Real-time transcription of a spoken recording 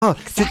Oh,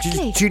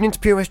 exactly. Tune into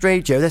Pure West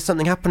Radio. There's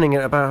something happening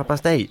at about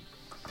 8:30.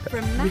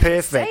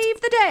 Perfect.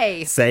 Save the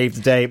day. Save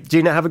the day.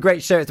 Gina, have a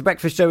great show. It's The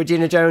Breakfast Show with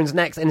Gina Jones,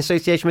 next in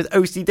association with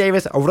O.C.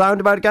 Davis, a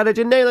roundabout garage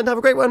in Neyland. Have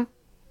a great one.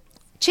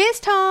 Cheers,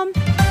 Tom.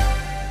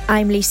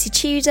 I'm Lucy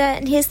Tudor,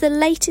 and here's the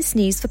latest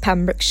news for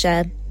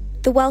Pembrokeshire.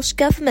 The Welsh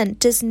Government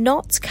does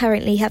not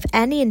currently have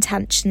any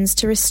intentions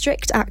to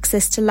restrict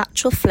access to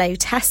lateral flow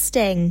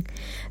testing.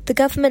 The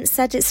Government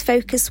said its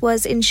focus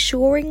was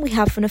ensuring we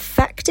have an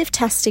effective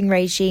testing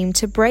regime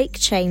to break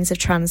chains of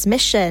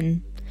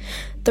transmission.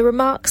 The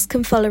remarks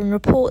come following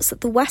reports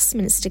that the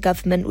Westminster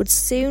Government would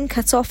soon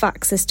cut off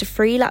access to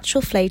free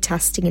lateral flow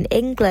testing in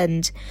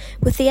England,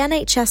 with the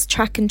NHS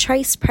Track and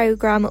Trace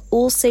programme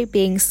also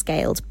being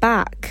scaled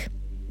back.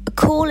 A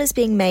call is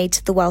being made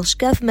to the Welsh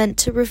Government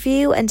to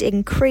review and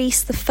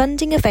increase the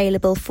funding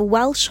available for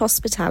Welsh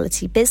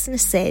hospitality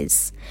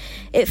businesses.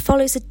 It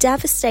follows a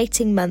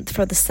devastating month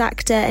for the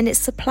sector and its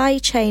supply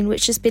chain,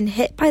 which has been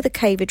hit by the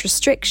COVID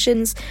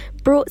restrictions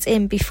brought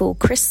in before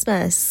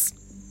Christmas.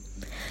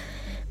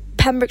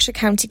 Pembrokeshire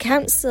County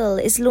Council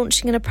is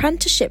launching an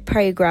apprenticeship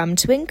programme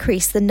to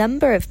increase the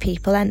number of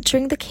people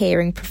entering the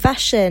caring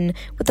profession,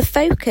 with a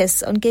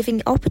focus on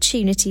giving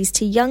opportunities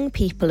to young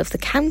people of the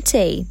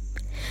county.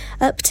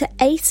 Up to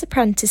 8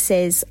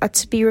 apprentices are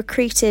to be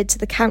recruited to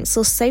the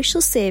Council's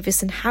Social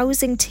Service and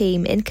Housing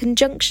team in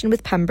conjunction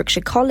with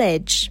Pembrokeshire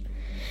College.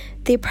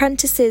 The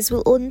apprentices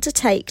will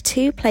undertake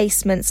 2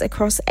 placements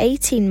across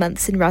 18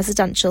 months in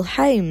residential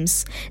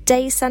homes,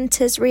 day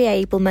centres,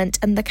 reablement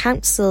and the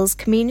Council's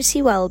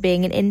Community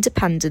Wellbeing and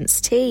Independence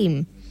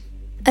team.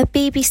 A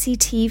BBC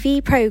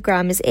TV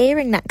programme is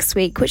airing next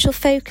week which will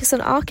focus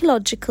on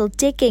archaeological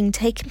digging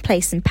taking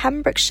place in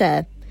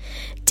Pembrokeshire.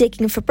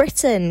 Digging for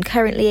Britain,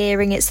 currently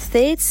airing its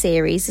 3rd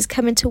series, is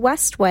coming to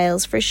West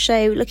Wales for a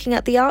show looking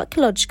at the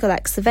archaeological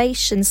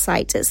excavation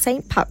site at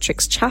St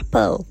Patrick's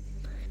Chapel.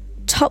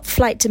 Top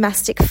flight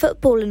domestic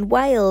football in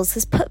Wales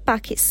has put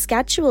back its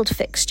scheduled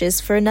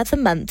fixtures for another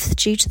month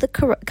due to the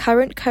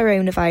current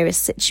coronavirus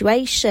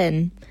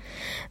situation.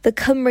 The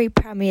Cymru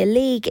Premier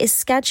League is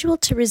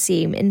scheduled to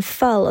resume in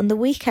full on the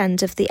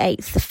weekend of the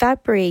 8th of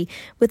February,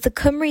 with the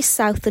Cymru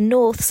South and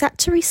North set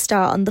to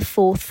restart on the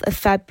 4th of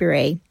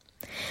February.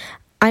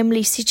 I'm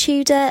Lucy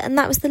Tudor, and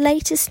that was the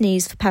latest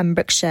news for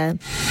Pembrokeshire.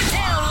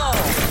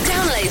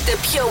 Download the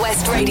Pure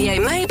West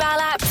Radio mobile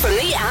app from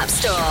the App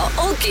Store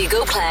or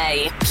Google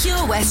Play.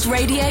 Pure West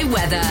Radio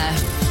weather.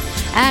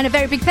 And a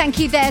very big thank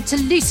you there to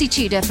Lucy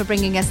Tudor for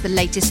bringing us the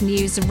latest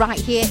news right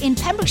here in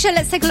Pembrokeshire.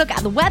 Let's take a look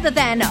at the weather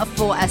then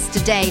for us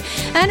today.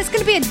 And it's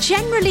going to be a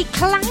generally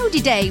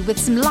cloudy day with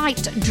some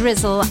light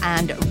drizzle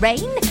and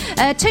rain,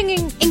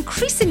 turning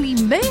increasingly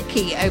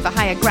murky over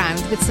higher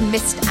ground with some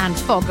mist and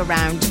fog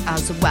around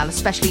as well,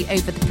 especially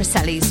over the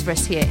Preseli's for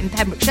us here in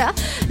Pembrokeshire.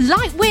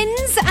 Light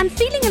winds and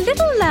feeling a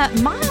little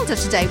milder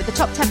today with the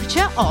top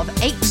temperature of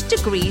 8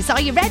 degrees.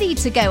 Are you ready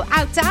to go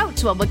out?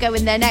 Well, we're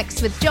going there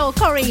next with Joel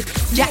Corey,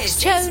 Jack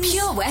Jones,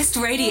 Pure West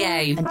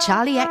Radio, and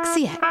Charlie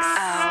XCX.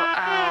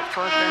 Out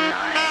for the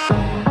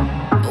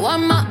night.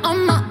 On my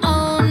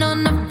own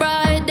on a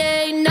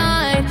Friday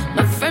night.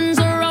 My friends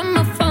are on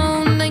my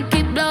phone, they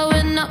keep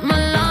blowing up my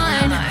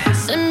line.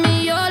 Send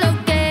me your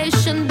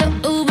location, the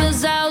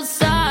Uber's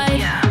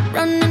outside.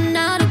 Running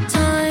out of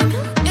time.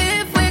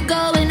 If we're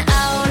going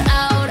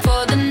out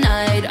for the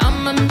night,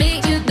 I'ma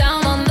meet you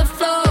down on the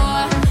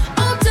floor.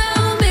 Oh,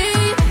 tell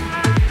me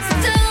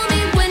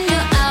when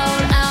you're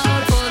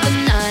out for the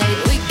night.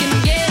 We can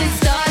get it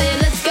started,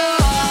 let's go.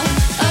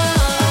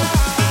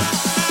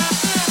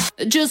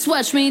 Just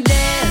watch me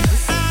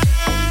dance.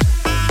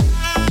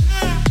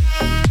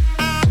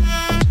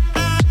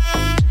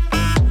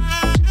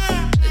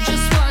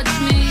 Just watch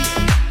me.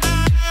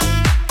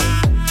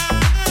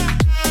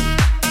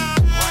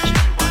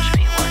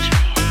 Watch me.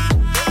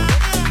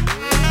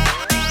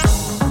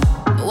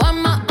 On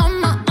my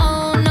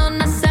own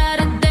on a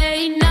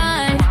Saturday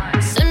night.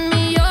 Send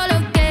me your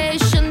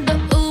location, the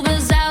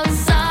Uber's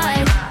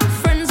outside.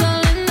 Friends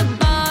all in the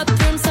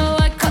bathroom, so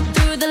I cut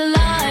through the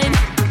line.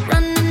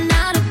 Running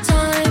out of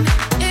time.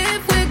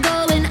 If we're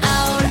going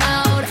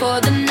out for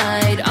the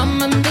night,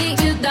 I'ma meet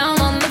you down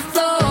on the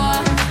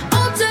floor.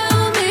 Oh,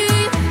 tell me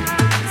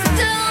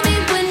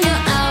when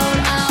you're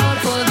out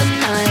for the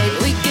night.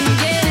 We can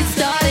get it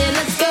started,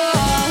 let's go.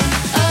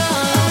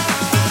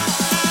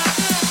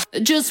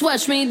 Just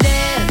watch me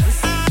dance.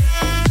 Just watch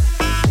me.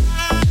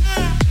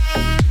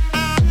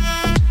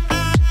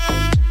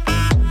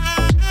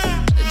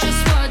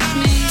 Watch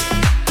me.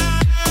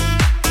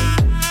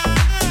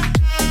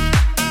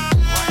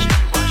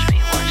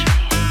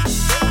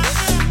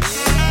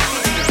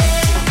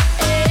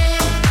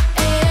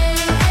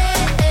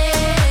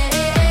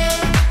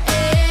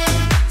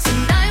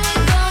 Tonight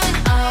we're going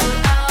out.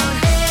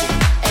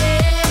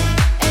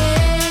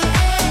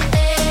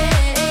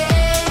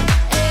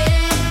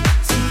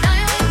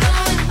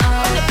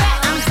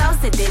 I'm so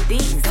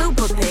sedity,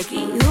 super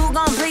picky. Who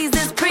gon' please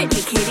this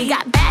pretty kitty?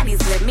 Got baddies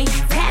with me,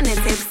 tan and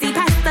tipsy.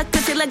 Pass the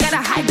concealer, gotta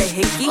hide the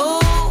hickey. Ooh,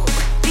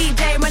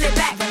 DJ run it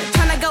back,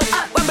 tryna go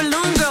up where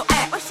Balloon Girl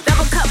at.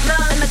 Double cup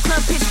love in the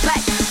club, pitch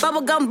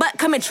bubblegum butt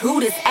coming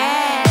through this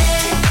ass.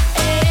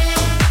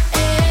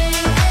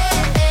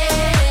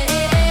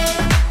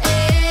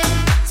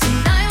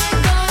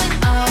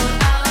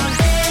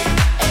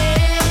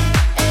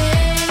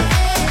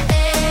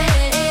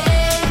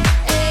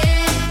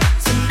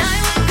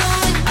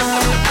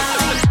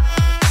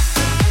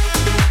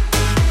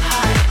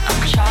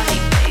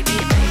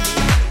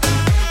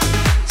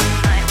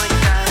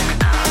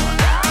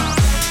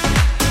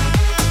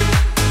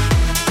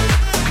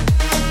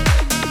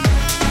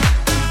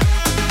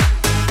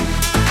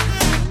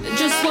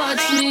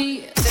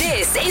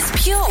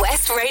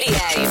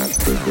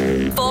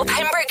 For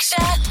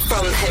Pembrokeshire,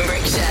 from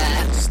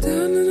Pembrokeshire.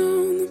 Standing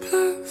on the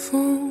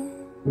platform,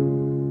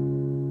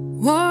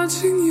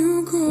 watching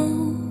you go.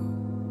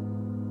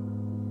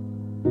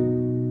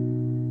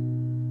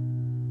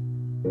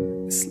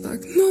 It's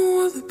like no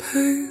other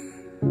pain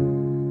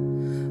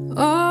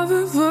I've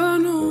ever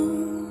known.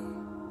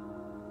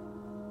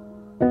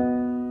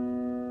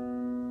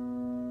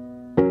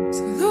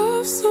 To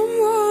love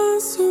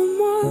someone so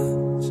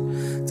much,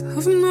 to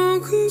have no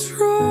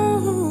control.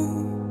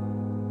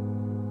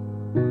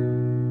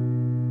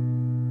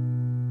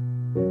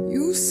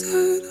 You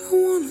said I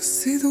wanna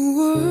see the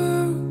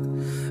world,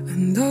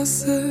 and I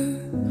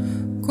said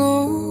go.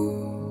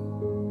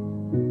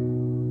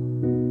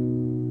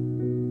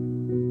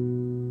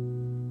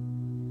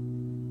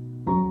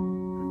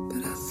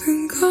 But I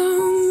think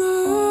I'm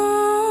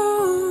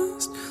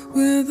lost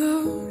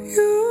without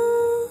you.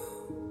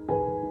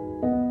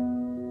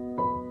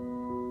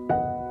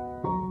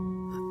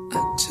 I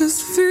just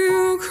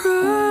feel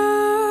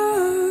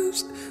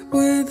crushed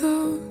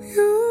without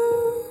you.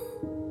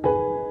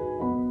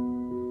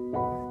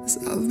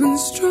 I've been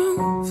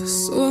strong for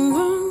so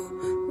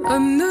long, I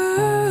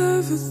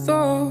never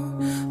thought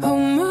how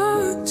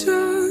much I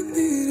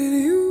needed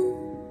you.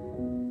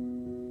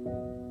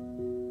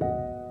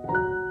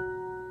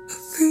 I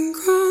think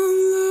I'm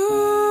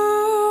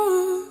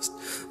lost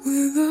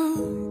without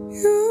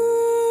you.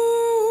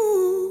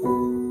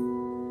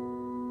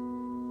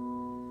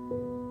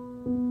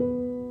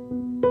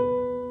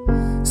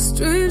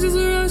 Strangers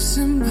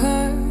rushing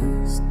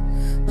past,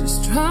 just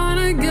trying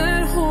to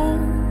get home.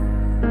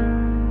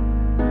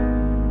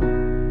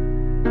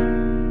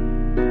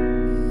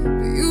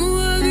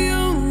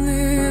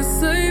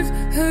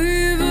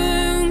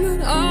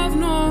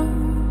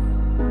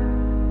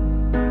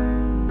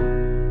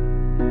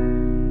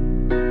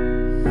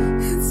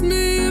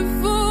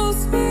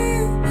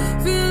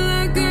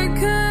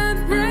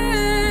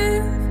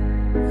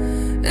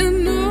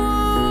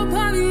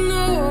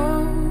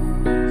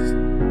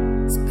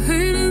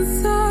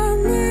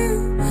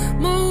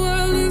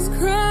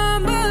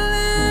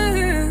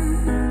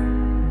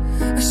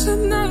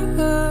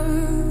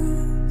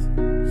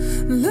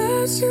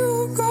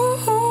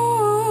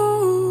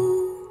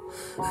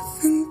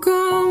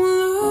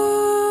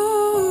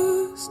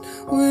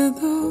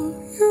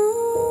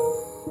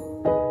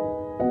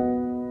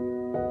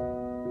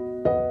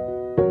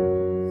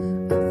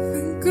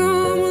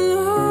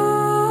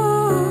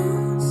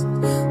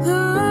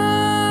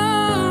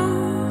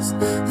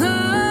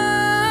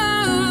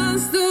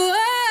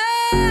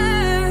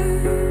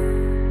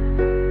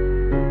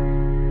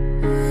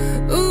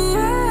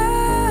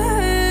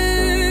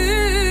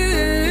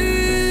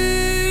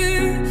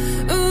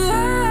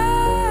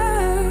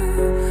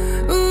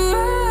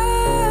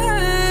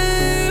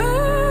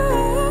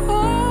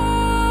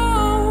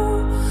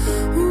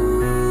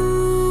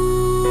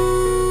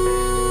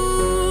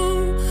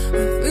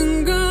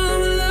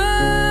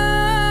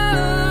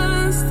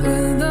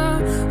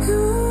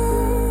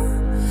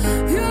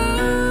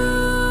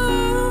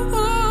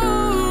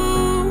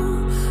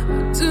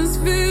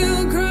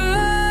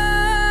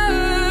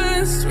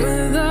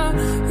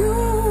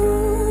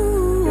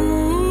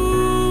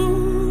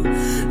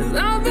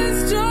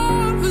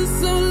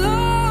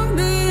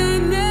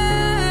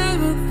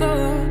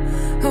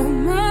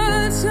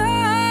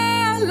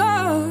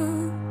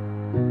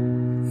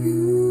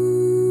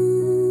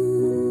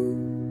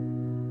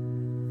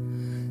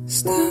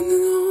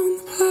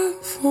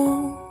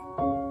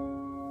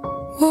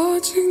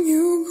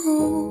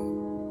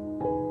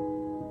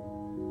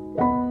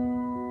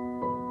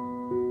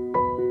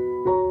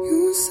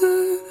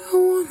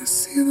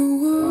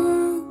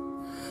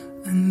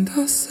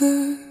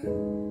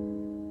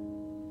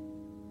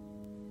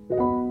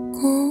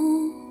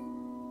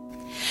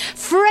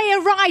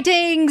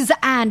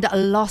 And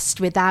Lost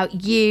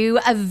Without You.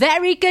 A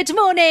very good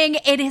morning.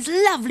 It is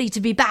lovely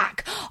to be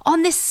back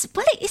on this,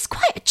 well, it's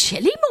quite a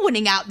chilly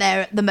morning out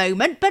there at the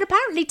moment, but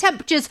apparently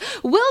temperatures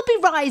will be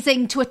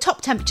rising to a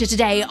top temperature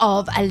today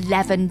of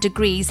 11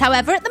 degrees.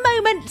 However, at the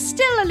moment,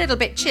 still a little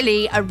bit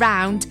chilly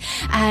around,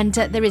 and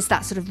there is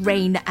that sort of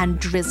rain and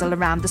drizzle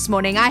around this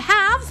morning. I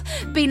have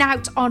been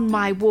out on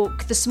my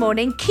walk this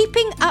morning,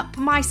 keeping up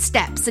my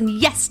steps, and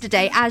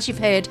yesterday, as you've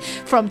heard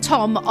from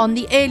Tom on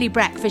the early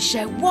breakfast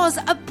show, was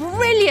a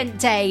brilliant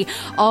day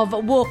of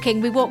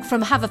walking. We walked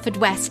from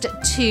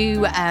Haverfordwest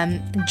to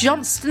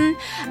Johnston,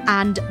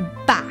 and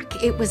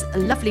back. It was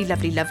lovely,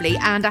 lovely, lovely.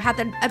 And I had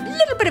a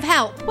little bit of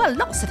help, well,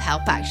 lots of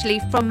help actually,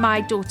 from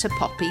my daughter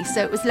Poppy.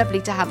 So it was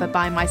lovely to have her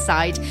by my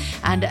side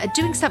and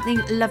doing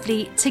something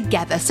lovely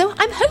together. So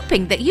I'm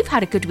hoping that you've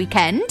had a good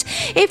weekend.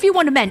 If you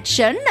want to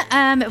mention,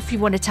 if you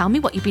want to tell me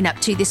what you've been up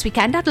to this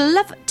weekend, I'd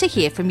love to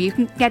hear from you. You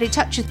can get in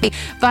touch with me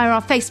via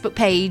our Facebook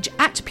page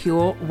at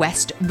Pure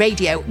West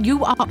Radio.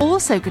 You are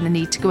also going to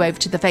need to go over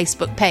to the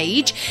Facebook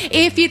page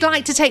if you'd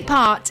like to take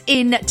part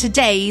in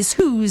today's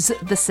Who's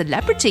the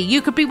Celebrity.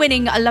 You could be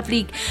winning a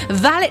lovely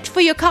valet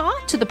for your car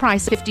to the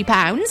price of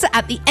 £50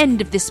 at the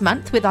end of this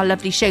month with our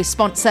lovely show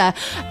sponsor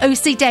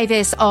OC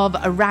Davis of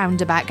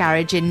Roundabout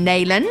Garage in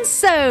Neyland.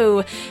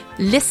 So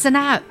listen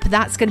up,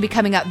 that's going to be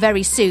coming up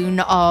very soon,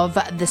 of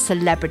the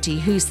celebrity,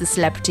 Who's the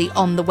Celebrity,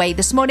 on the way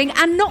this morning.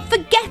 And not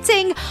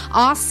forgetting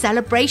our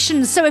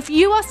celebrations. So if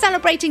you are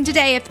celebrating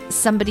today, if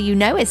somebody you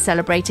know is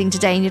celebrating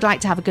today and you'd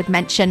like to have a good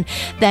mention,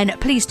 then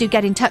please do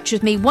get in touch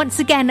with me once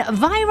again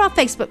via our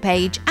Facebook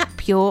page at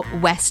Pure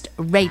West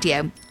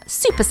Radio.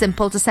 Super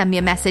simple to send me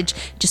a message.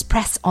 Just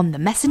press on the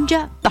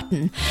messenger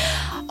button.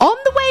 On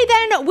the way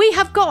then, we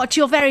have got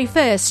your very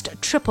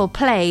first triple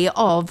play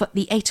of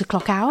the 8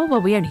 o'clock hour.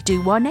 Well, we only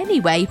do one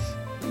anyway.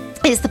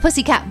 It's the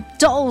Pussycat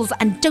Dolls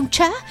and Don't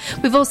Ya.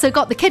 We've also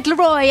got the Kid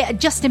Laroi,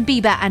 Justin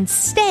Bieber and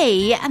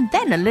Stay, and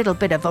then a little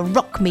bit of a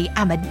Rock Me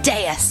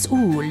Amadeus.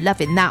 Ooh,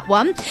 loving that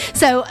one.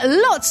 So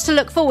lots to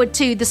look forward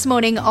to this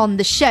morning on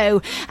the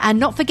show. And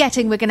not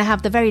forgetting, we're going to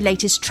have the very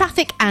latest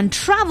traffic and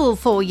travel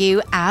for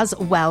you as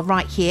well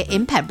right here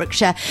in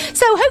Pembrokeshire.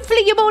 So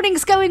hopefully your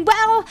morning's going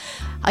well.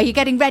 Are you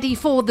getting ready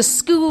for the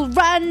school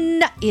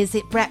run? Is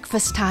it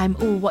breakfast time?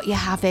 Oh, what you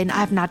having? I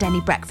haven't had any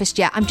breakfast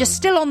yet. I'm just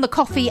still on the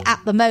coffee at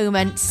the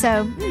moment.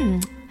 So,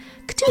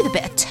 could do with a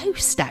bit of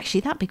toast,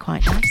 actually. That'd be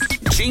quite nice.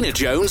 Gina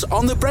Jones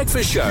on The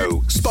Breakfast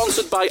Show.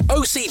 Sponsored by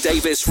OC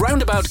Davis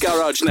Roundabout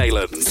Garage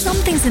Neyland. Some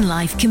things in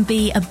life can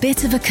be a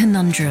bit of a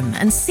conundrum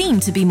and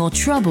seem to be more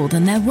trouble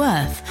than they're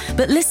worth.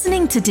 But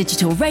listening to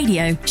digital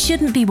radio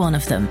shouldn't be one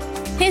of them.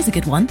 Here's a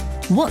good one.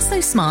 What's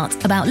so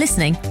smart about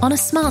listening on a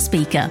smart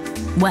speaker?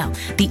 Well,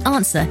 the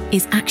answer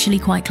is actually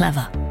quite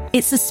clever.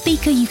 It's a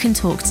speaker you can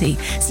talk to,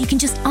 so you can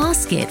just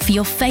ask it for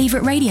your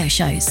favourite radio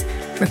shows.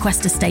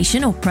 Request a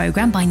station or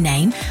programme by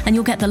name and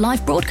you'll get the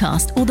live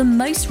broadcast or the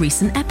most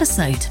recent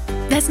episode.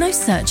 There's no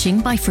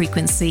searching by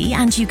frequency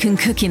and you can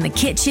cook in the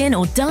kitchen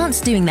or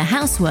dance doing the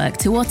housework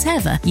to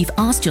whatever you've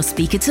asked your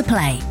speaker to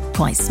play.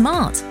 Quite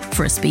smart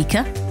for a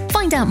speaker.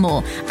 Find out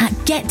more at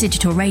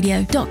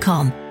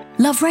getdigitalradio.com.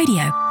 Love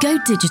radio. Go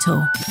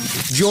digital.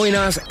 Join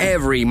us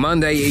every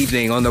Monday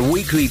evening on the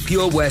weekly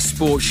Pure West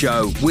Sports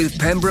Show with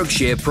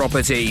Pembrokeshire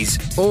Properties.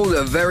 All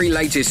the very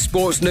latest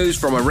sports news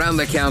from around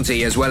the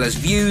county, as well as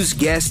views,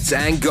 guests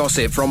and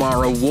gossip from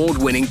our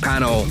award-winning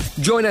panel.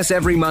 Join us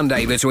every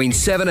Monday between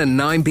 7 and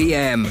 9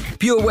 p.m.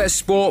 Pure West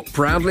Sport,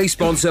 proudly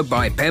sponsored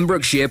by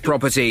Pembrokeshire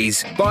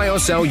Properties. Buy or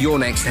sell your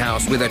next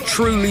house with a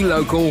truly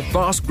local,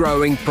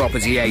 fast-growing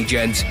property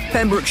agent.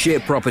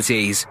 Pembrokeshire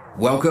Properties.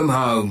 Welcome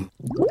home.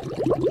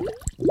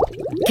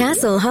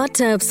 Castle Hot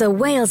Tubs are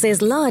Wales's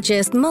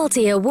largest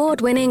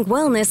multi-award-winning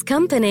wellness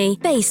company,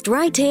 based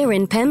right here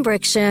in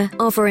Pembrokeshire,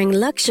 offering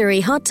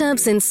luxury hot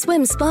tubs and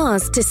swim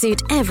spas to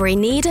suit every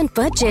need and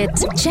budget.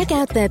 Check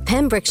out their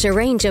Pembrokeshire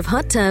range of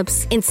hot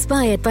tubs,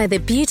 inspired by the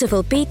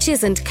beautiful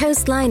beaches and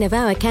coastline of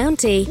our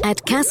county, at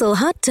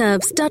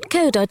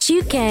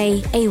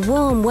castlehottubs.co.uk. A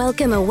warm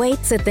welcome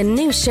awaits at the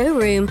new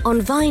showroom on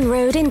Vine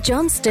Road in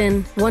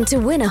Johnston. Want to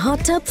win a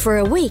hot tub for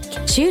a week?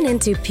 Tune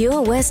into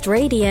Pure West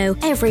Radio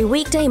every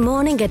weekday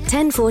morning at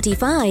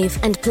 10:45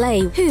 and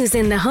play Who's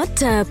in the Hot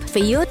Tub for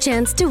your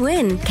chance to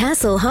win.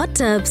 Castle Hot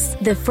Tubs,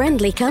 the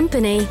friendly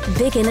company,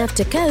 big enough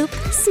to cope,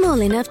 small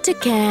enough to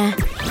care.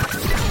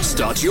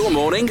 Start your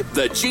morning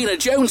the Gina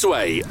Jones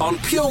way on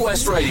Pure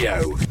West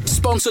Radio.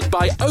 Sponsored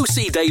by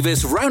OC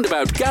Davis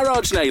Roundabout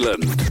Garage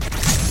Neyland.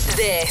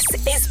 This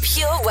is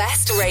Pure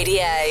West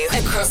Radio.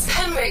 Across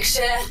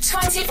Pembrokeshire,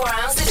 24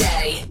 hours a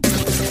day.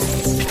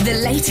 The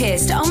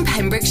latest on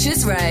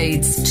Pembrokeshire's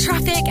roads,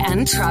 traffic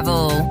and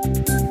travel.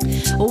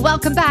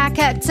 Welcome back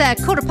at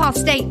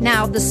 8:15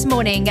 now this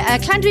morning.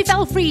 Llandri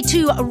Felfrey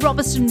to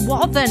Robertson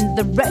Wathen.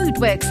 The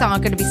roadworks are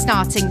going to be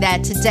starting there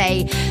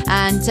today,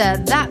 and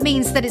that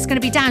means that it's going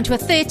to be down to a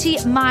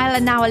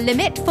 30-mile-an-hour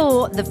limit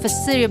for the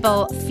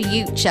foreseeable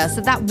future.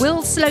 So that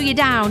will slow you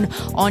down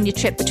on your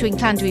trip between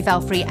Llandri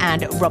Felfrey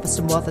and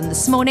Robertson Wathen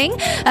this morning.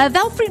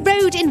 Felfrey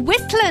Road in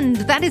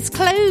Whitland, that is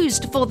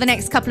closed for the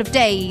next couple of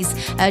days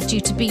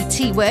due to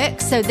BT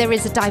work, so there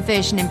is a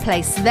diversion in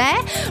place there.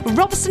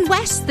 Robertson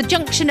West, the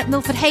junction at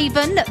Milford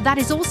Haven, that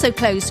is also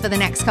closed for the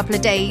next couple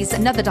of days.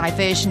 Another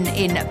diversion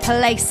in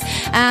place.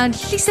 And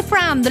Lisa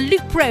Fram, the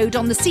Loop Road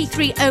on the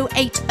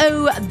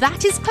C3080,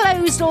 that is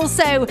closed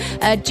also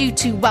due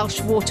to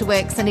Welsh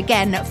Waterworks, and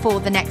again for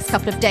the next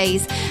couple of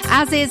days.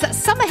 As is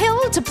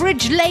Summerhill to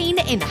Bridge Lane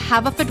in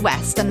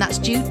Haverfordwest, and that's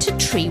due to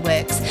tree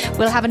works.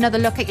 We'll have another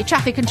look at your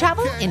traffic and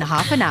travel in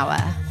half an hour.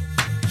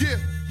 Yeah.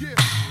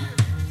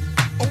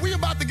 Are we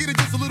about to get it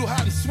just a little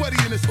hot and sweaty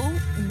in this hoop?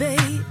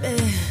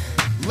 Baby.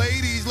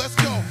 Ladies, let's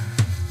go.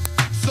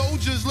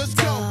 soldiers, let's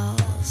go.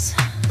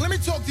 Let me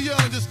talk to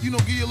y'all and just,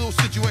 give you a little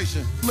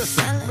situation.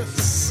 Listen.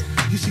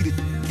 You see the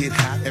get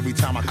hot every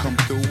time I come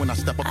through. When I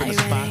step up in the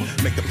spot,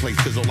 make the place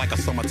sizzle like a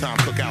summertime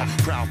cookout.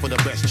 Proud for the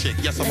best chick,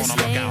 yes, I'm on a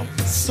lookout.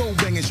 So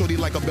banging, shorty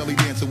like a belly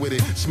dancer with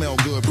it. Smell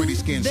good, pretty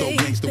skin, so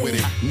gangster with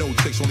it. No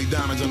tricks, only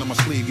diamonds under my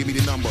sleeve. Give me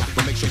the number,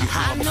 but make sure you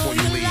holler before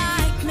you leave.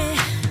 Like me.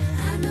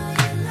 I know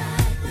you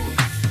like me.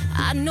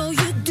 I know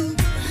you do.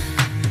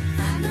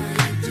 I know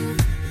you do.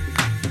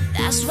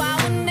 That's why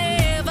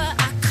whenever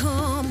I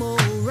come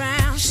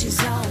around,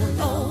 she's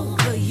all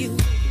over you.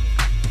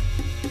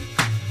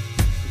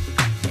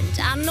 And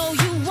I know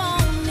you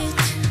want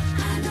it.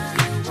 I know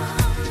you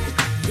want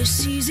it.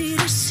 It's easy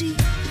to see.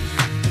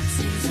 It's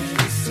easy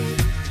to see.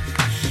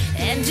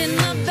 And in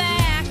the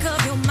back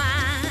of your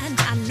mind,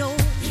 I know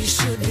you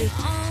should be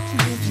on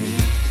with me.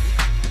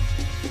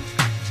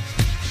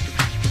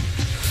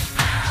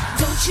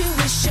 Don't you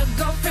wish your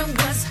girlfriend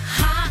was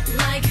hot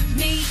like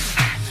me?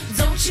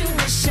 Don't you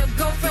wish your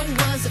girlfriend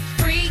was a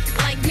freak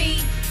like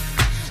me?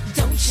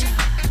 Don't you?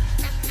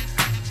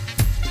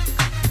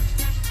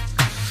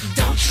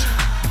 Don't you?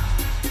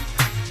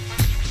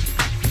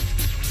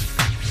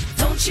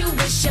 Don't you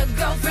wish your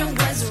girlfriend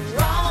was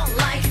raw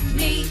like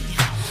me?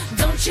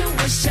 Don't you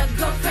wish your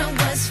girlfriend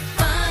was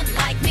fun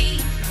like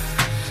me?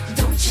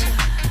 Don't you?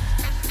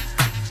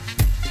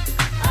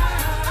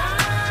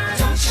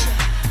 Don't you?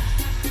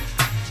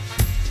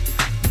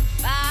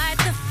 Fight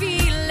the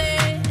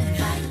feeling.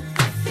 Fight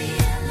the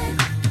feeling.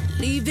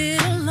 Leave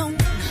it alone.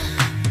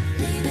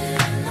 Leave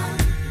it alone.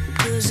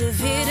 'Cause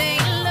if it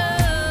ain't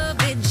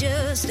love, it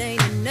just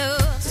ain't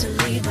enough to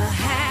leave a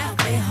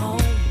happy home.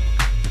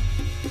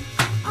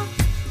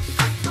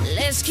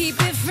 Let's keep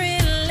it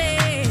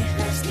friendly.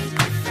 Let's keep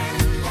it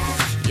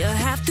friendly. You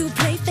have to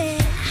play fair.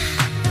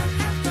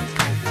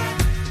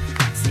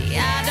 See,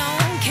 I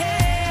don't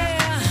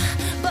care,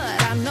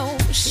 but I know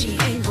she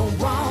ain't gon'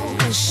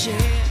 wanna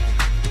share.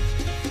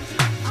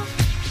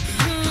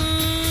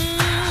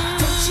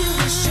 Don't you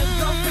wish your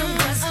girlfriend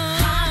was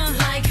hot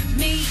like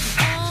me?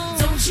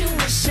 Don't you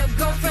wish your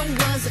girlfriend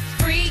was a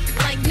freak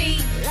like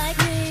me? Like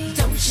me.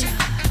 Don't you?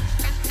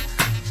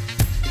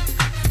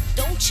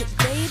 Don't you,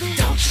 baby?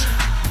 Don't you?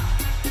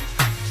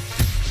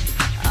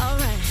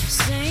 Alright,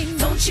 sing.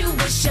 Don't you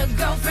wish your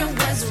girlfriend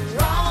was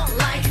raw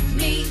like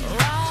me?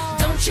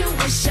 Don't you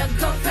wish your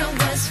girlfriend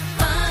was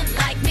fun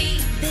like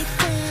me? Big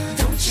fun.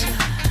 Don't you?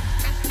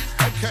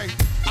 Okay,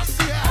 I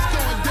see how it's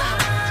going down.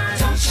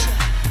 Don't you?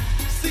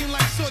 Seem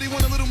like shorty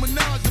want a little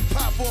menage to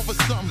pop off or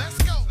something. Let's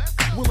go.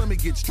 Well, let me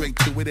get straight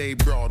to it. A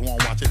broad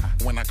won't watch it.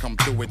 When I come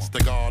through, it's the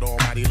God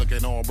Almighty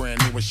looking all brand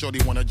new. And shorty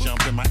wanna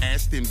jump in my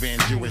Aston Van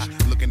Jewish.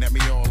 Looking at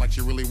me all like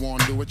she really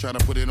wanna do it. Try to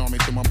put it on me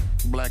till my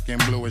black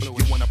and bluish.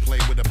 You wanna play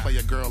with a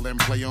player girl and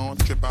play on.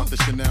 Trip out the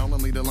Chanel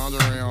and leave the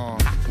lingerie on.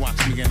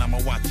 Watch me and I'ma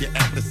watch you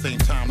at the same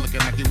time.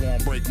 Looking like you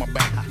won't break my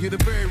back. You're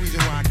the very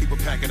reason why I keep a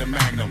pack of the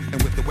Magnum.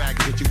 And with the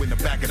wagon, hit you in the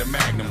back of the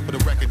Magnum. For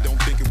the record,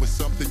 don't think it was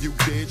something you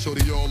did.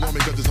 Shorty all on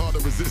me cause it's hard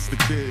to resist the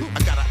kid. I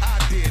got an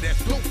idea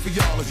that's dope for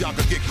y'all as y'all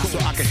can get cool. So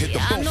I can hit the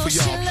phone for y'all.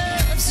 She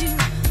loves you.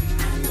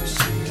 I know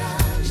she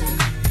loves you.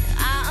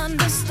 I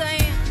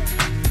understand.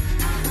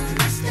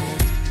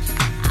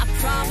 I'd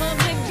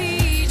probably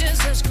be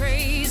just as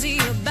crazy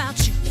about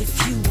you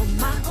if you were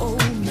my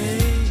old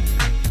man.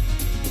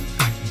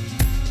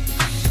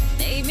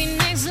 Maybe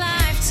next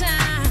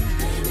lifetime.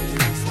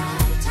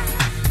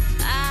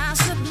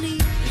 Possibly.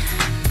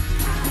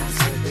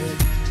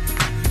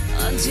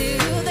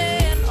 Until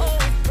then,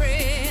 old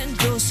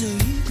friend, your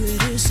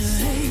secret is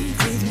safe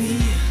with me.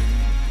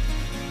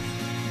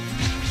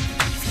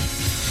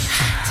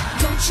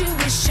 Don't you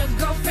wish your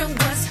girlfriend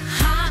was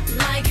hot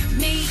like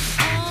me?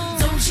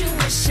 Don't you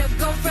wish your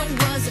girlfriend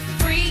was a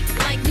freak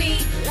like me?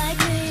 Like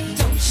me.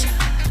 Don't you?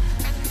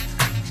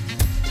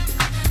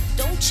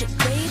 Don't you,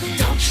 baby?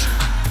 Don't you?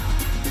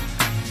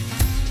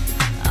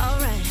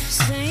 Alright,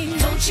 sing.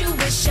 Don't you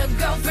wish your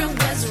girlfriend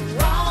was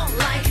raw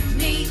like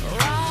me?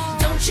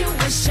 Don't you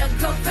wish your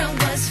girlfriend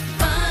was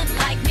fun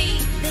like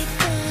me? Big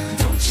fun.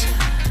 Don't you?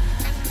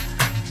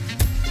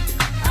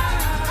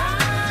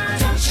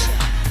 Don't you?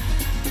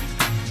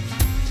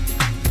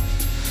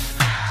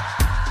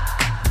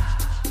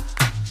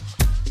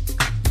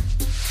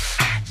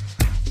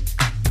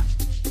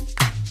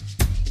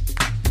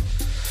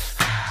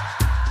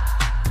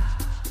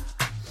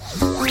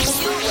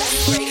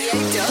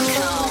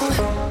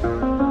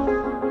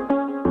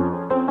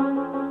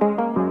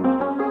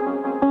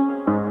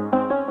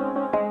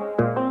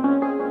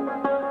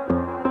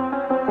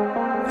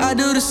 I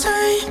do the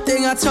same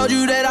thing I told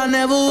you that I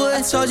never would.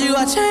 I told you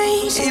I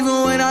changed,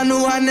 even when I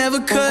knew I never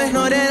could.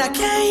 Know that I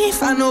can't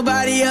find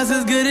nobody else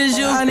as good as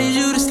you. I need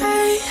you to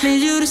stay,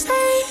 need you to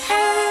stay.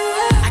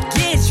 I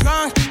get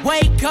drunk,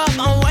 wake up,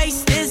 I'm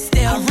wasted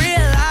still. I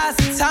realize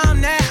the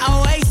time that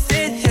I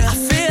wasted here. I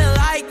feel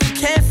like you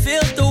can't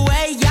feel the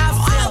way I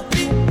feel. I'll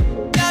be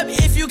up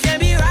if you can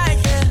be right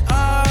here.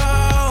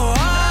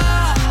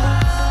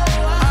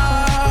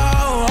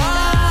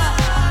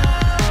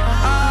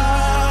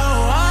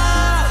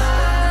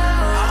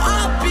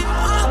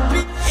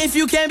 If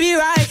you can't be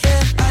right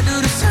here. I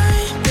do the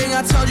same thing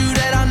I told you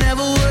that I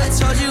never would.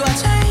 Told you I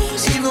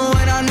changed, even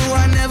when I knew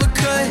I never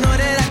could. Know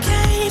that I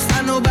can't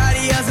find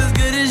nobody else as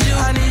good as you.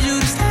 I need you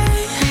to stay,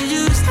 need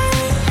you to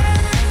stay.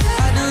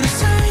 I do the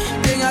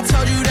same thing I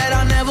told you that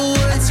I never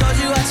would. Told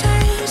you I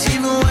changed,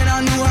 even when I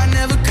knew I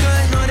never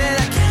could. Know that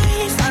I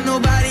can't find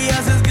nobody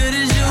else as good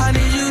as you. I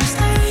need you to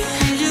stay,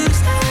 need you to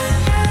stay.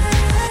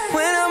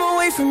 When I'm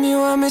away from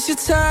you, I miss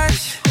your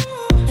touch.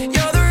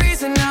 You're the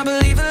reason I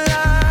believe in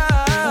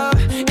love.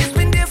 It's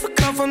been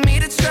difficult for me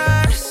to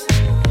trust,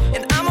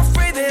 and I'm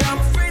afraid that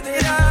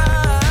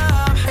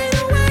ain't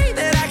no way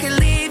that I can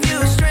leave you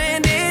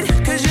stranded.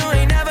 'Cause you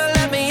ain't never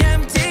left me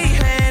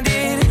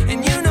empty-handed, and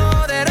you know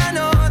that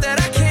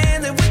I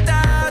can't live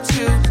without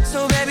you.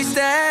 So baby,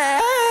 stay.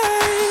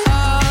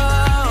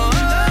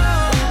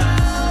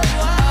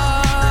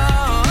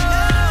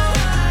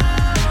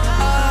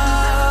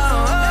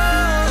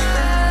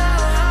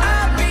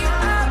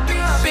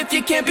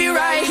 You can't be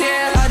right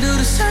here. I do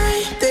the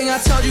same thing I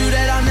told you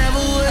that I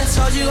never would.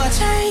 Told you I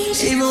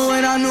changed, even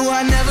when I knew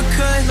I never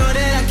could. Know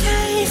that I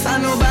can't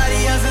find nobody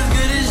else as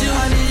good as you.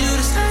 I need you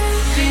to stay,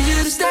 need you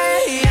to stay.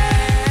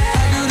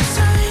 Yeah. I do the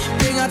same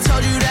thing I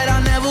told you that I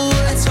never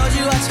would. Told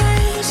you I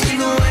changed,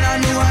 even when I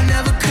knew I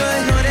never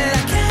could. Know that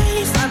I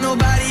can't find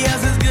nobody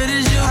else as good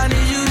as you. I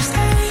need you to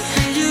stay,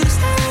 need you to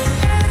stay.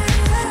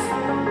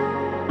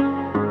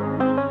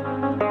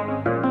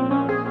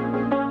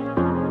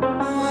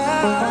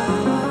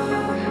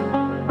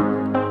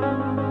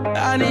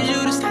 I need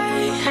you to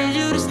stay, need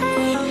you to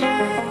stay.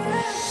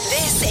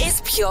 This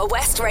is Pure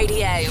West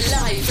Radio,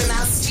 live from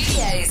our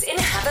studios in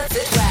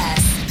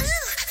Haverfordwest.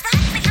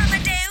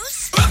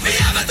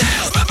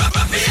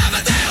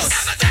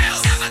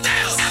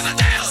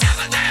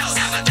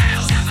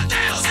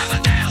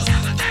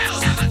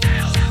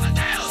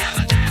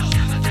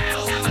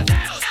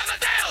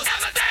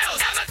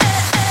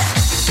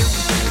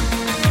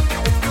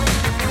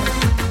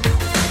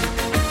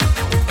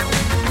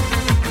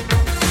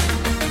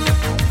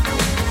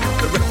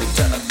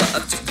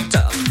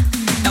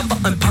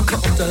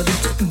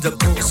 In der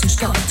großen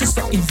Stadt, es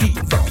war in Wien,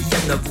 war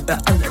Vienna, wo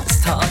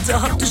alles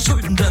tat. Hatte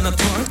Schulden, denn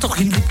trank, doch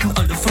ihn liebten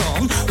alle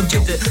Frauen. Und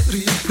jede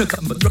rief, na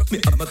kann man Rock me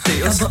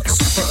Amadeus. Er war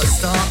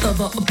Superstar, er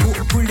war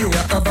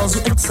populär, er war so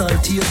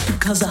exaltiert,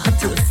 because er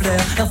hatte Flair.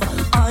 Er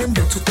war ein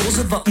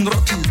Virtuose, war ein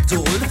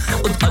Rockidol.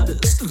 Und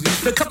alles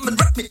rief, na kann man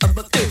Rock me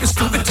Amadeus.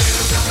 Du mit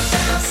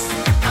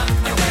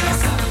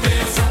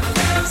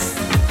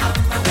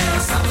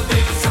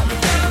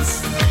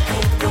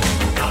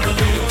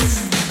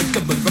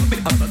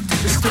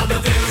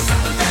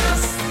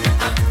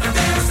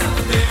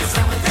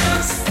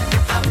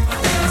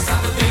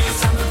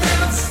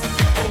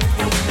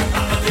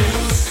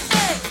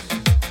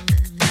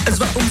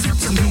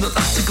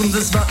und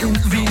es war in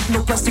Wien,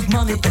 no Plastic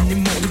Money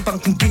anymore, die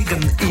Banken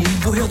gegen ihn.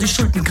 Woher die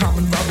Schulden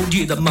kamen, war wohl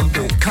jedermann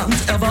bekannt.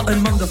 Er war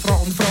ein Mann der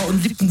Frauen,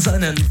 Frauen liebten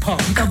seinen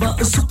Punk. Er war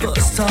ein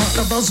Superstar,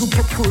 er war so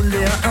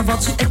populär, er war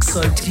zu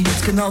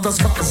exaltiert, genau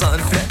das war sein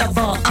Flair. Er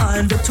war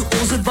ein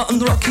Virtuose, war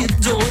ein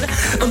Rockidol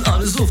und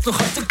alle suchten noch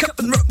heute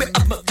Captain Rock me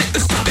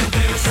Amadeus.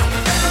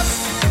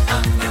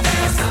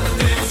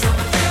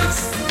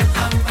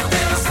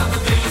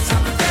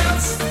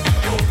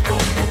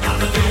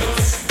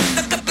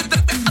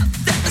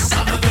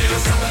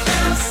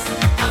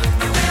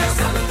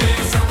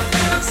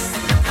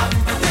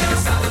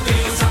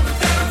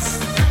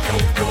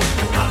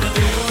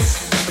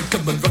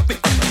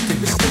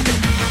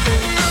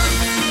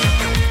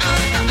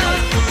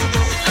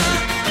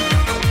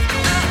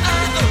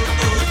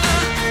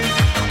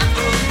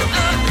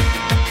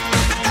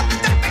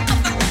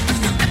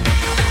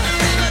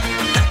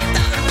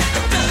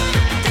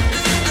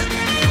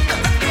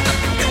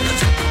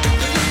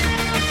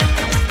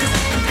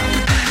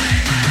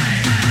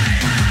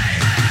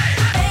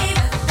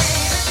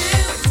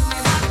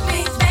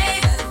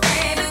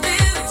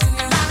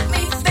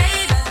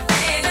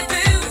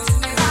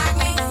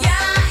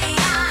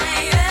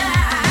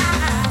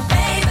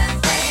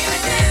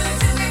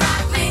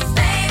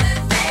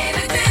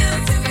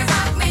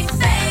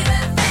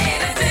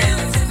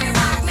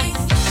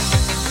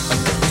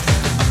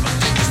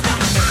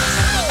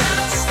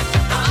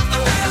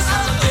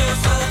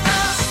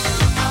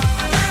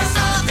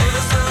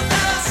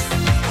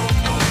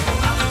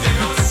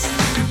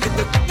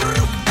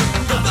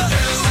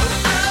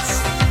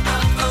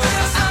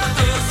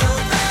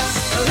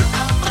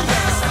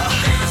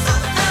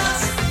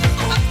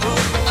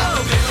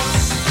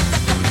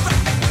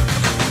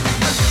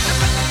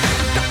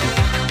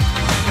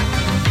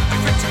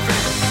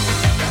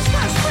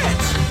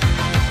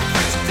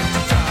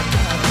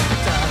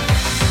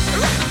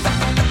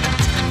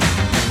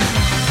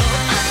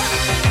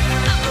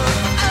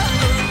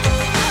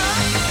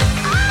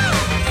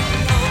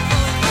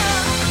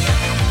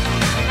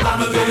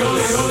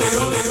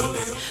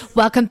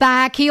 Welcome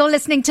back. You're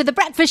listening to The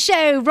Breakfast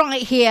Show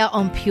right here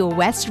on Pure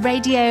West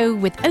Radio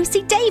with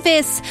OC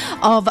Davis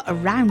of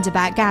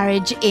Roundabout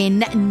Garage in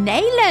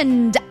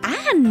Neyland.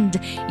 And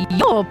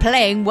you're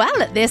playing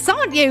well at this,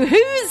 aren't you?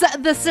 Who's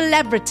the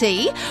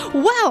celebrity?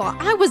 Well,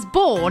 I was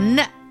born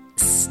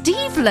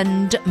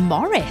Steveland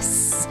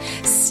Morris.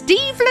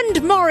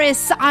 Steveland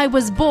Morris, I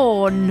was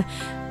born.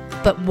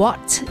 But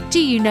what do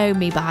you know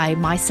me by?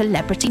 My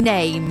celebrity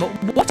name.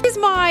 What is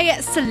my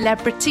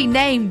celebrity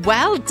name?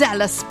 Well,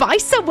 Della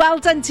Spicer, well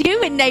done to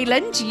you in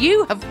Neyland.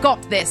 You have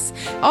got this.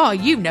 Oh,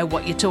 you know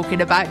what you're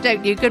talking about,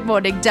 don't you? Good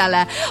morning,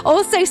 Della.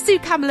 Also, Sue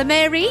Kamala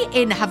Mary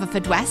in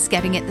Haverfordwest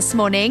getting it this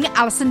morning.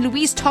 Alison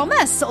Louise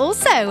Thomas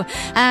also.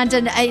 And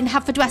in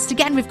Haverfordwest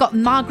again, we've got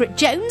Margaret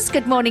Jones.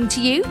 Good morning to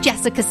you.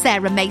 Jessica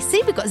Sarah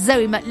Macy. We've got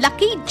Zoe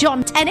McLucky,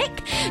 John Tennick.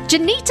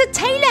 Janita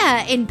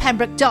Taylor in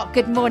Pembroke Dock.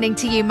 Good morning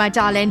to you, my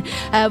darling.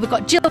 We've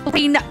got Jill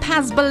Green,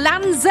 Paz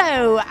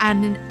Balanzo,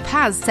 and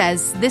Paz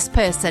says this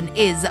person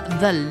is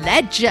the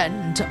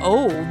legend.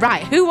 Oh,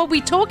 right. Who are we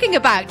talking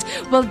about?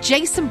 Well,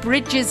 Jason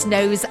Bridges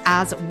knows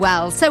as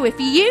well. So if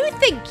you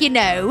think you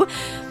know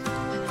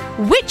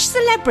which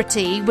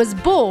celebrity was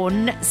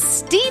born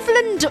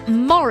Steveland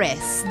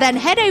Morris, then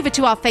head over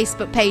to our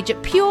Facebook page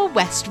at Pure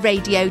West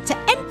Radio to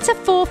enter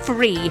for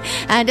free.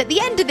 And at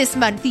the end of this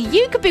month,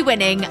 you could be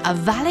winning a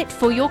valet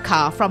for your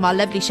car from our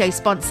lovely show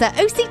sponsor,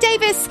 OC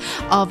Davis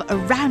of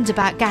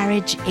Roundabout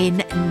Garage in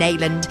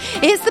Neyland.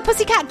 Here's the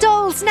Pussycat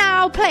Dolls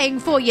now playing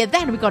for you.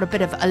 Then we've got a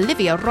bit of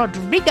Olivia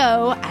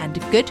Rodrigo and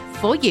Good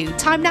For You.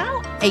 Time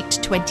now,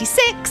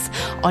 8:26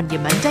 on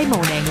your Monday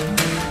morning.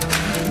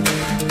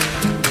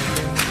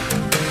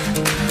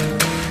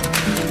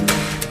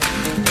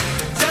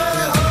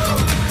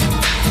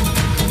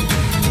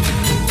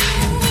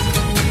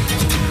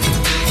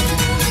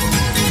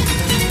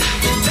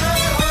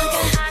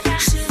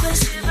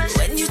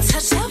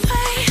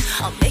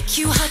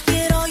 You hot,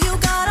 get all you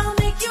got, I'll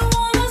make you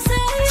wanna say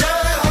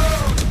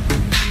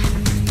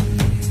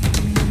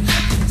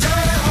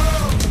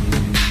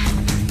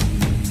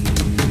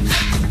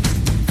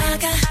I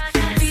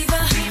got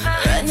fever,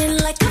 running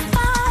like a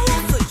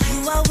fire. For you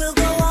I will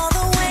go all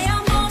the way,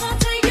 I'm gonna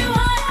take you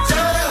higher.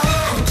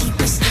 I keep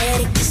it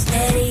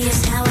steady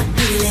is how I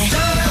feel it.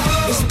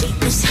 This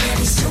beat is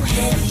heavy, so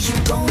heavy, you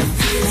gon'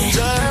 feel it.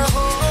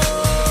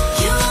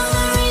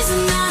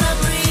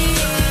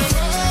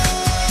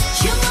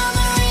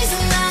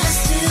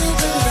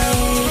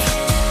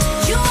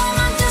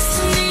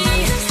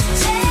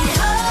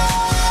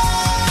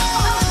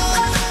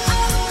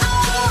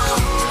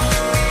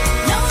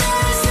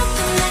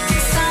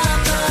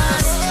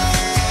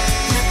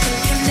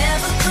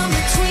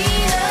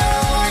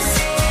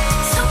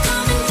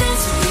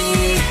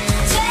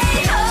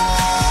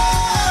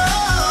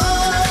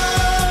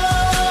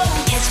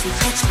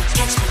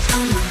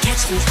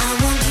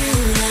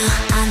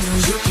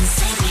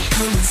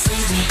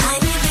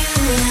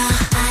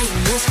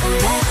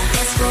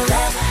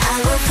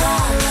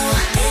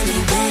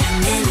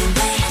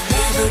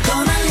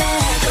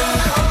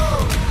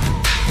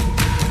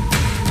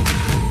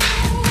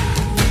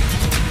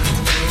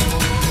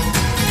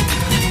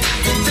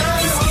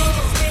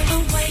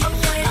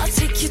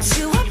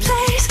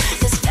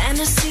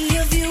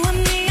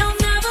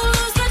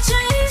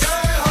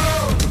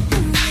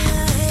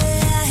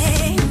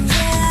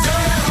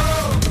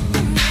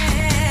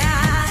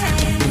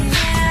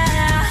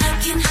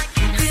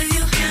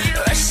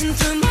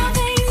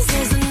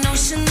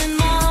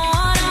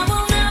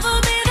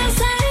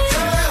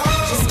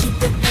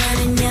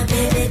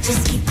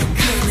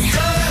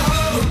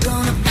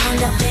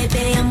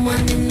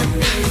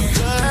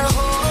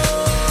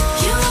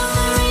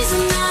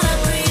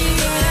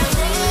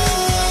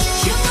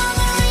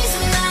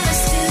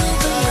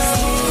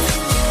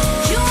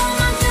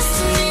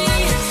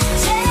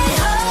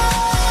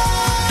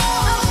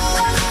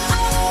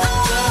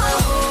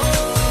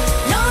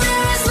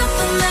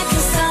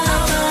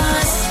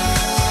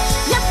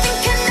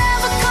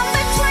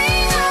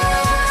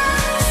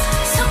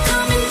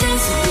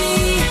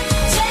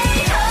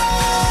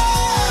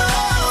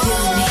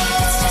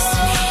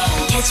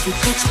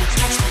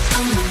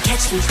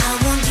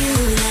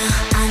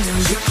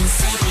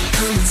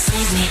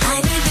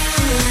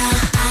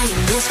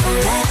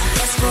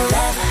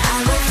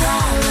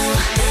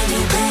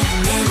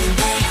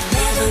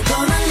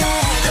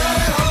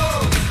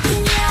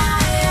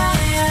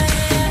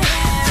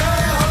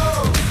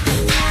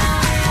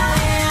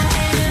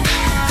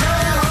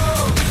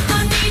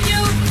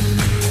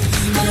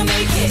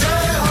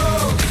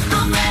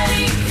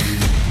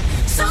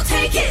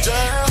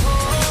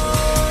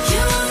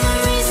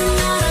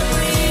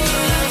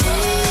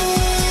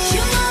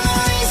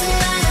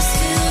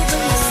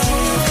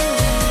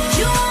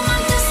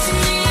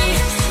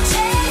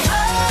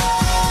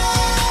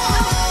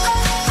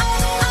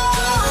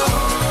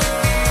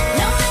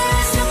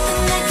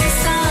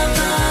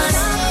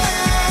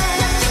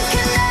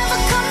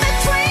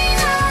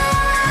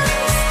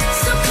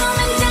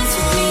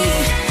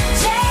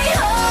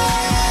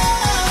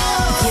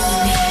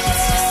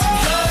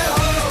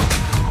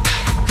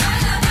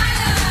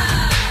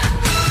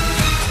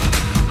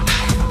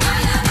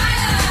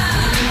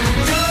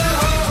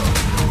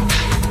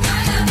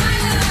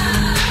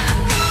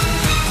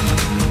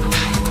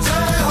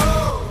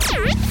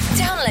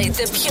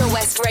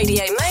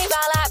 Radio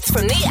mobile app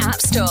from the App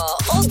Store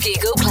or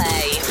Google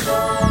Play.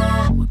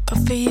 But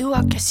for you,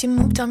 I guess you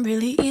moved on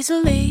really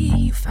easily.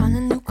 You found a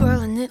new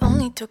girl and it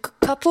only took a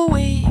couple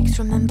weeks.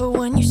 Remember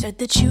when you said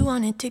that you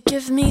wanted to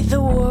give me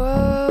the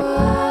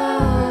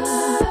world?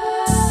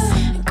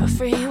 And good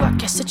for you, I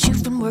guess that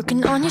you've been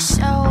working on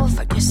yourself.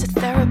 I guess the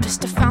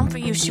therapist I found for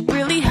you, she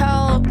really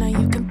helped. Now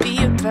you can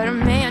be a better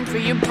man for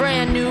your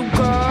brand new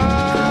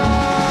girl.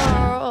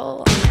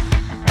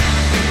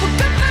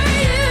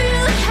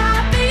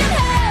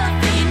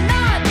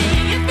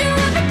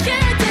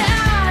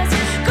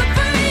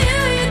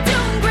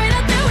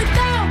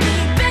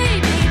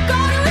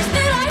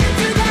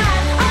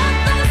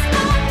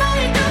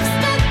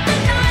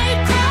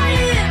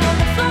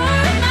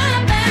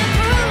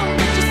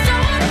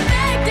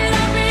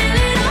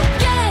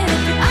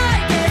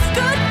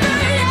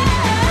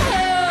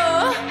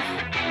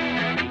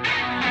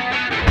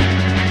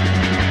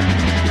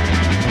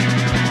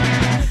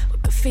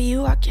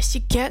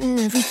 You're getting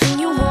everything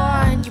you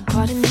want. You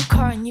bought a new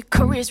car and your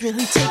career's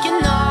really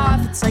taking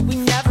off. It's like we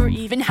never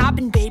even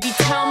happened, baby.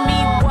 Tell me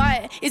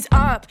what is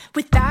up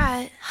with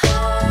that.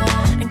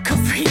 And good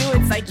for you,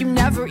 it's like you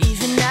never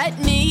even met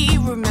me.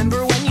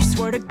 Remember when you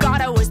swore to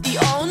God I was the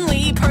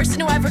only person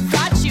who ever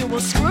got you?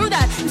 Well, screw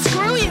that and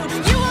screw you.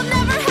 You will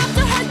never have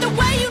to hurt the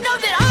way you know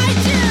that I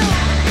do.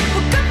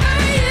 Well, good for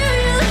you,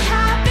 you look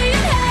happy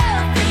and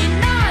healthy.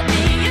 Not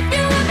me, if you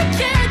ever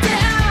cared to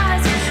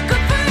ask.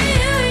 Good for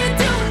you, you're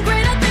doing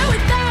great out there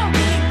without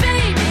me,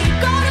 baby.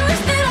 God, I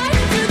wish that I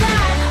could do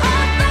that.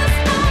 All last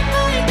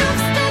night,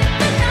 I've spent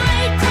the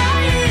night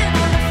crying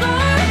on the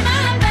floor of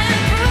my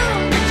bedroom.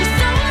 But you're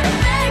so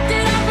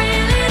unaffected, I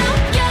really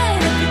don't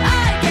get it. I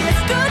guess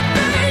good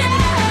for you.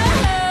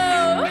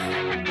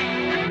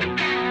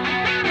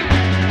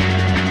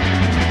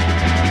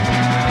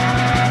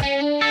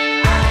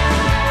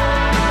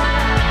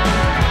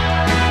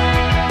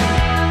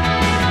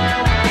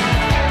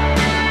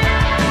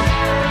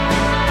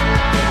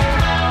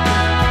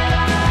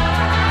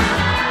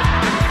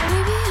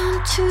 Maybe I'm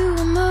too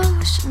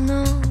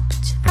emotional,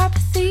 but your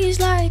apathy's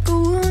like a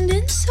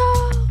wounded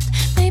soul.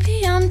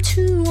 Maybe I'm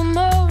too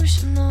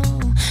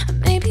emotional,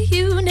 and maybe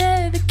you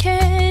never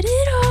cared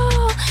at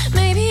all.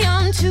 Maybe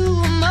I'm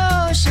too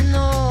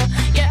emotional,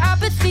 your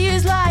apathy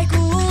is like a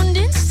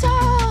wounded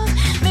soul.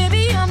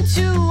 Maybe I'm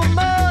too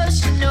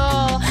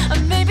emotional,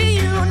 and maybe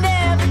you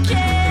never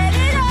cared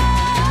at all.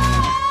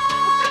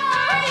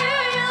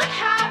 You look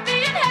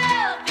happy and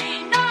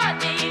healthy, not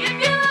me, if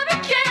you ever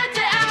cared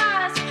to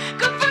ask.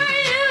 Good for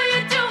you,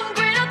 you're doing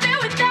great out there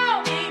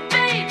without me,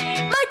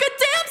 baby. Like a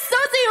damn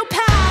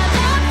sociopath,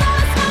 I've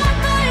lost my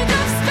mind.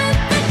 I've spent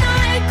the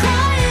night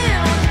crying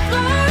on the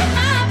floor of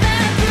my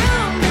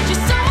bedroom. But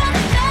you're so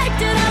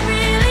unaffected, I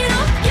really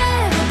don't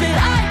get it. But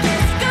I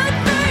guess good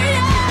for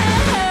you.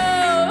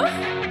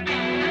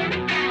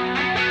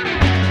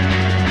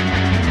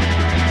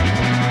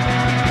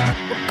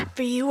 Good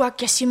for you, I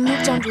guess you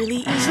moved on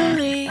really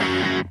easily.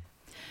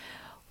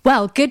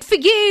 Well, good for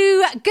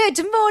you. Good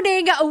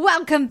morning.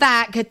 Welcome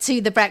back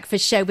to The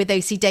Breakfast Show with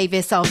OC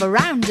Davis of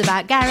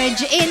Roundabout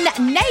Garage in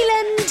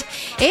Neyland.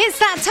 It's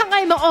that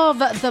time of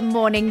the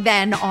morning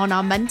then on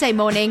our Monday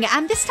morning,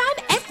 and this time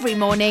every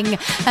morning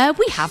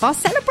we have our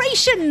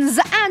celebrations.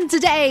 And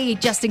today,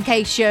 just in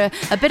case you're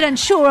a bit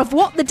unsure of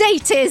what the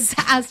date is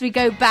as we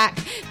go back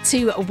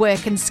to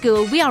work and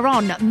school, we are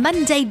on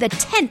Monday the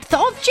 10th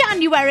of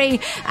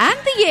January and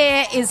the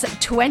year is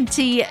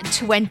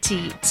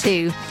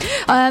 2022.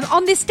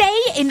 On this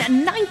day in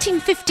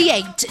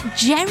 1958,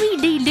 Jerry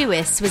Lee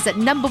Lewis was at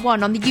number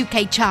 1 on the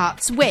UK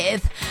charts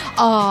with,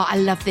 oh, I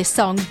love this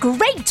song,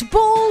 Great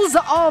Balls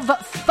of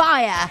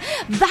Fire.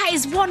 That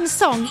is one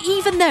song,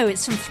 even though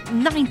it's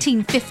from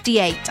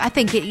 1958. I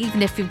think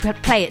even if you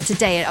play it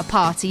today at a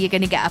party, you're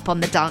going to get up on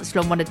the dance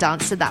floor and want to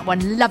dance to that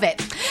one. Love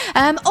it.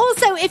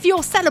 Also, if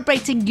you're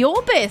celebrating your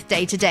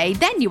birthday today,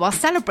 then you are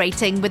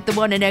celebrating with the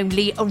one and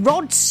only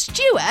Rod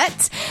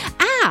Stewart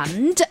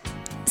and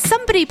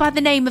somebody by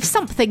the name of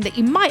something that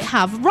you might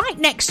have right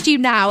next to you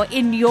now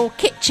in your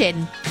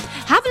kitchen.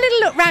 Have a little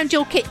look round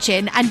your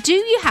kitchen, and do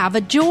you have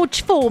a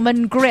George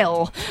Foreman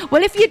grill?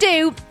 Well, if you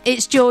do,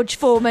 it's George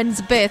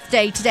Foreman's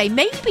birthday today.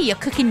 Maybe you're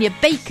cooking your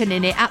bacon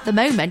in it at the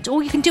moment,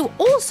 or you can do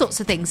all sorts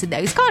of things in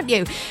those, can't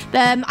you?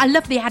 I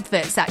love the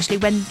adverts, actually,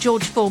 when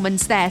George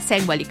Foreman's there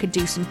saying, well, you can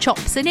do some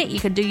chops in it, you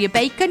can do your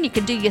bacon, you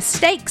can do your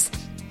steaks.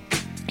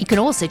 You can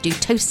also do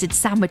toasted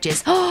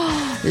sandwiches.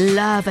 Oh,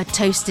 love a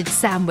toasted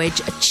sandwich.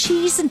 A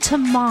cheese and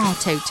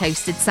tomato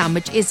toasted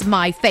sandwich is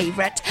my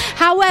favourite.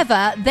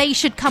 However, they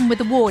should come with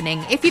a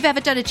warning. If you've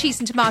ever done a cheese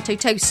and tomato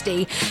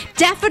toasty,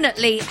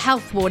 definitely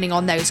health warning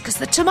on those, because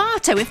the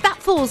tomato, if that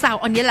falls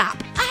out on your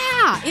lap,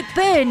 it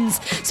burns.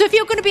 So if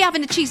you're going to be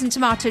having a cheese and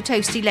tomato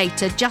toasty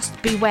later,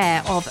 just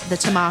beware of the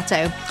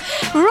tomato.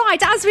 Right,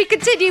 as we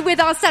continue with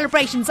our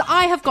celebrations,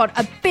 I have got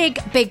a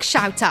big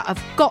shout out.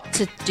 I've got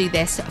to do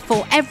this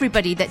for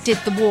everybody that did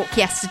the walk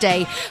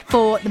yesterday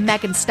for the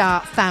Megan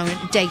Starr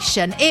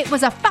Foundation. It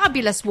was a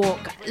fabulous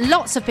walk.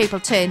 Lots of people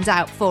turned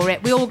out for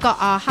it. We all got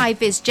our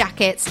high-vis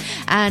jackets,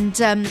 and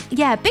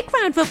big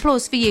round of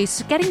applause for you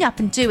for getting up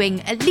and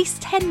doing at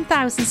least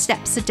 10,000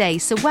 steps a day.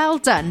 So well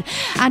done.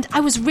 And I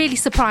was really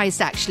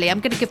surprised, actually. I'm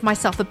going to give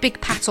myself a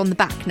big pat on the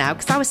back now,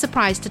 because I was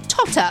surprised to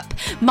tot up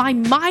my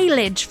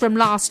mileage from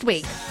last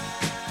week.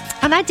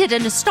 And I did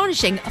an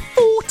astonishing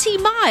 40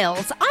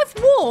 miles. I've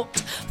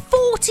walked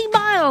 40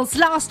 miles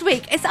last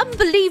week. It's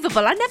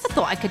unbelievable. I never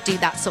thought I could do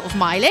that sort of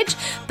mileage.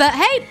 But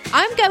hey,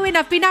 I'm going.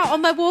 I've been out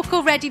on my walk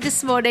already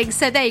this morning.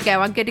 So there you go.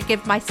 I'm going to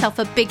give myself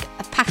a big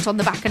pat on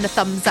the back and a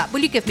thumbs up.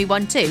 Will you give me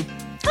one too?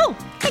 Oh,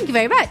 thank you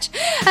very much.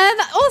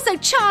 Also,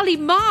 Charlie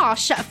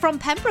Marsh from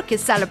Pembroke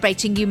is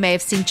celebrating. You may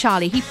have seen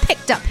Charlie. He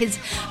picked up his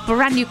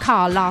brand new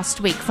car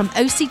last week from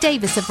O.C.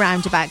 Davis of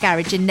Roundabout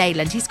Garage in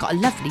Neyland. He's got a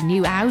lovely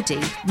new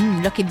Audi.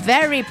 Looking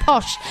very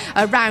posh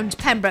around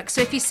Pembroke. So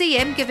if you see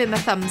him, give him a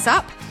thumbs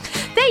up.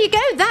 There you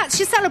go. That's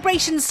your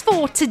celebrations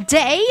for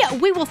today.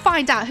 We will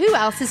find out who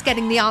else is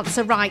getting the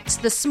answer right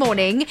this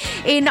morning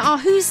in our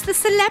Who's the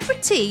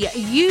Celebrity.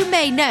 You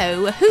may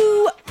know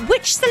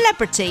which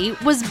celebrity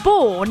was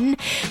born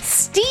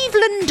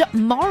Steveland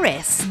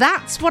Morris.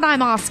 That's what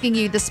I'm asking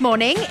you this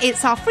morning.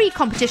 It's our free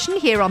competition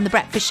here on The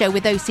Breakfast Show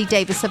with O.C.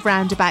 Davis of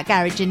Roundabout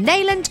Garage in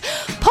Neyland.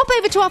 Pop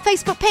over to our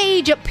Facebook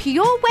page at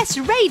Pure West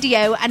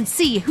Radio and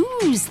see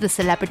who's the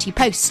celebrity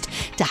post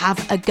to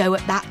have a go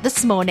at that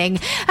this morning.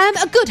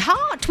 A Good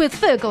Heart with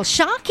Fergal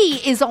Sharkey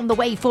is on the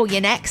way for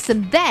you next,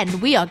 and then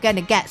we are going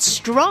to get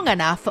strong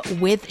enough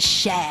with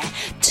Cher.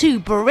 Two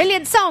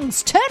brilliant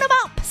songs. Turn them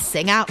up,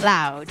 sing out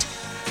loud.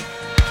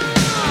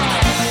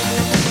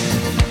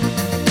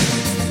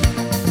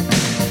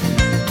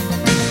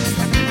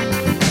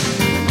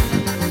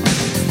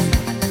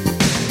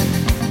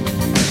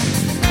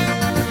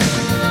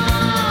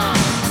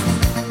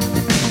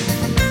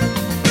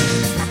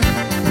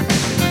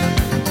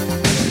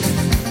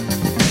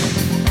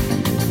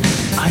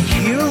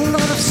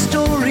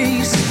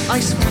 I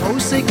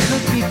suppose they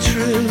could be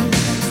true,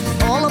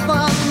 all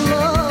about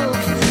love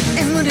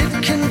and what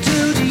it can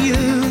do to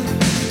you.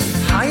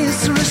 High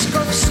is the risk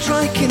of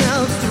striking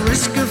out, the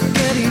risk of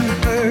getting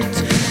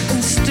hurt,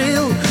 and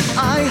still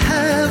I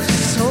have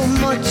so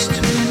much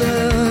to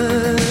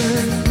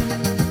learn.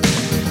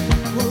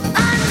 Well, I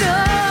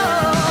know,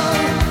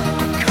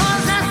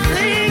 'cause I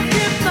think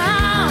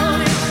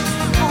about it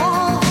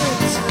all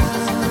the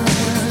time.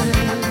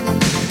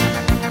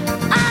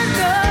 I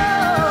know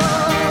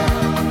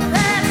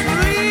that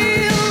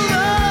real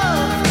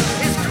love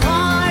is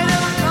quite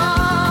a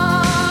price,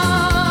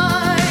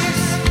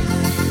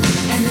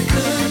 and a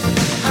good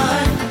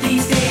heart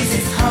these days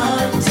is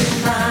hard to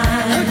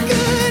find. A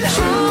good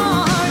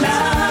heart,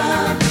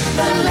 love,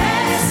 the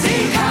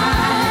lasting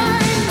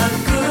kind. A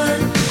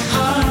good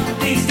heart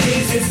these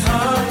days is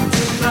hard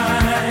to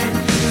find.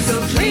 So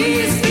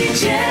please be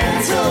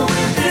gentle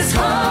with this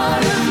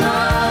heart of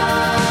mine.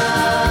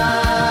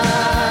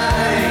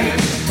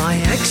 My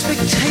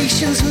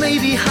expectations may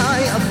be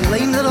high, I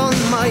blame it on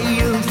my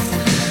youth.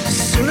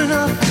 Soon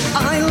enough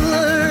I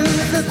learn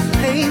the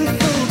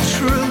painful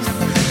truth.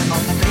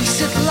 I'll face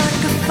it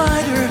like a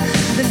fighter,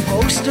 then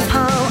boast of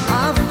how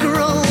I've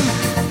grown.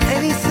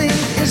 Anything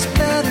is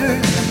better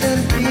than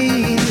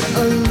being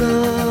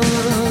alone.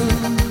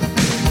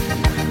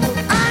 Well,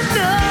 I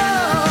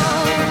know,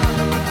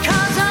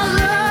 'cause I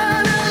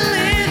learn a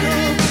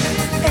little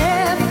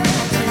every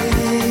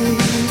day.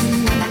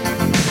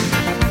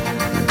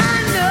 I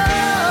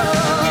know,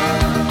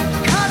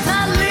 'cause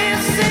I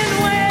listen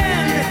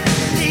when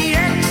the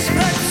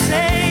experts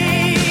say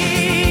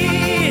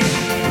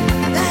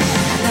that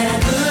a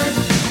good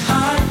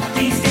heart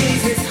these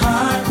days is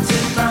hard to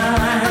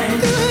find.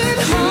 A good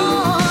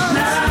heart,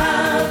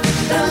 love,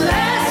 the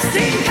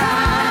lasting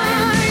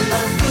kind.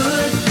 A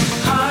good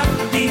heart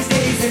these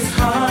days is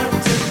hard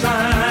to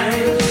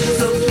find.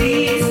 So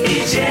please be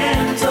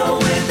gentle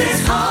with this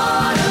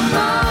heart of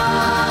mine.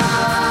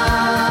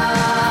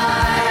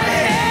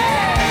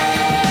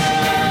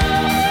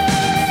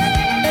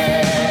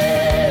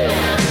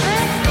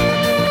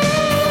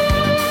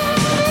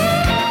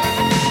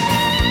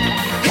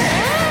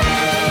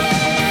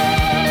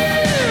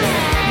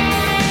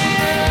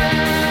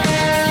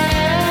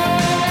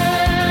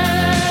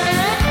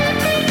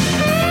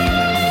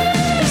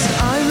 As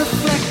I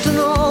reflect on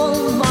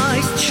all my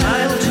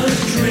childhood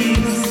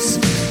dreams,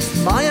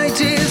 my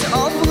ideas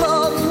of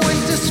love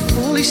weren't as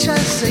foolish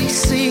as they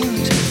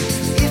seemed.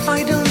 If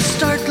I don't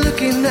start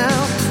looking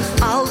now,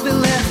 I'll be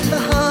left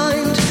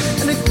behind.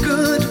 And a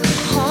good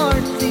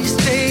heart these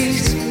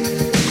days,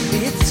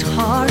 it's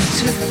hard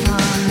to find.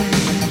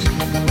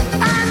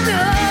 I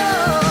know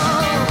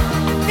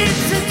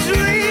it's a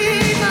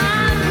dream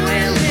I'm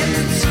willing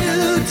to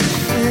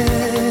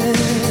defend.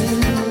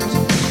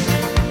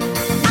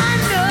 I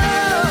know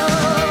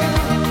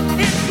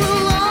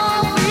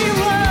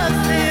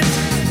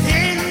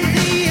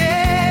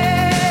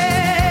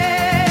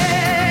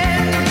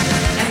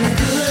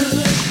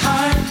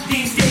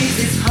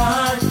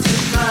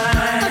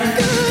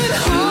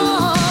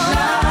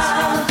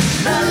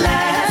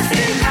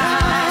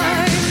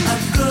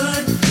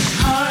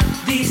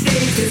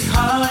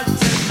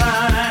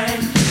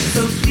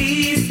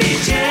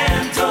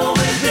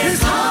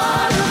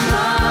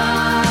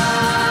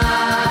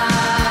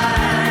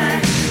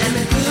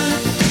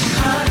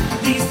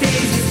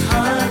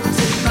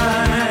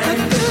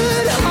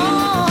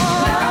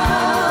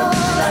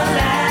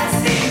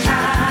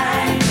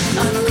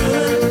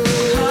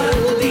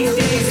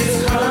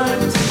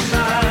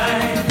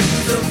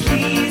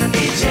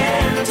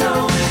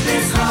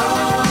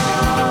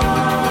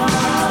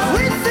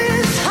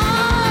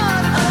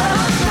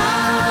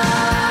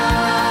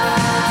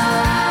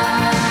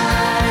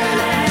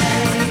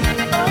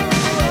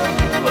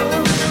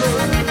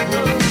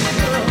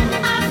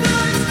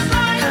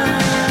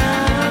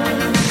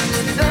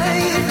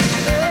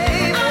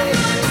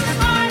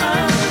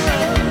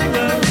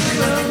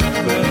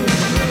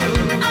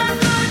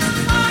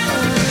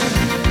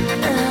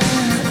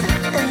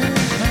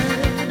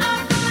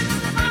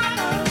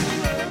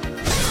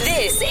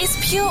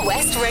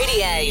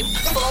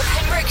For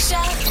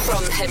Pembrokeshire,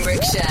 from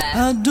Pembrokeshire.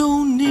 I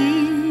don't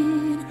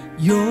need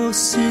your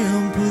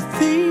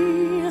sympathy.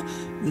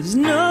 There's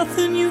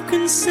nothing you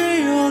can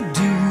say or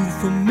do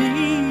for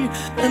me.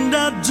 And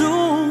I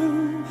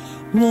don't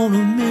want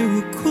a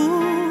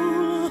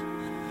miracle.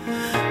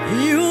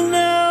 You'll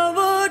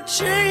never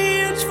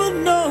change for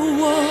no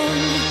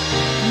one.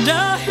 And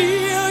I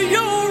hear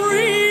your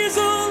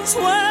reasons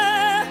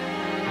why.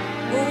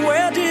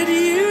 Where did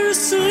you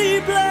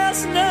sleep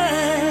last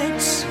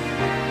night?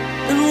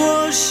 And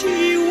was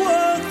she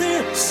worth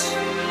it?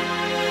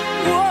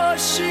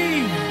 Was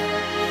she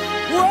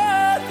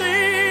worth it?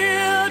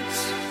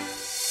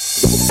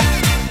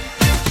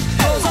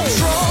 'Cause I'm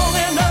strong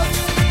enough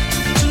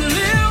to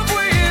live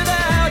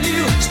without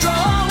you.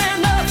 Strong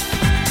enough,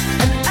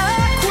 and I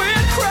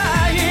quit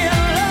crying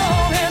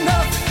long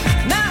enough.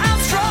 Now I'm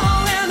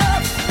strong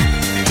enough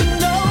to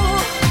know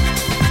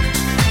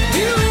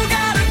you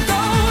gotta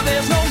go.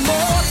 There's no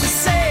more to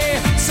say,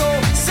 so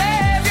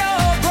save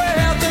your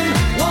breath and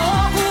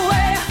walk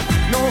away.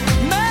 No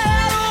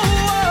matter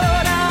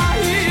what I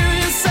hear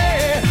you say,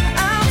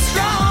 I'm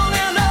strong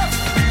enough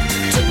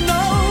to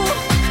know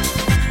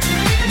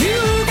you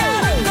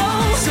gotta go.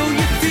 So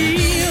you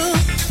feel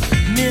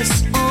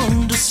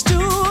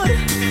misunderstood?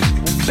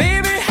 Well,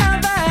 baby,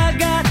 have I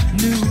got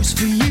news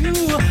for you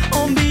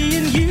on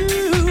being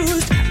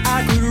used?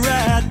 I could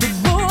write the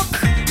book,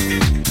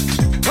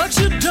 but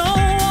you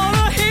don't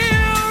wanna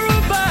hear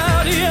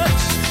about it.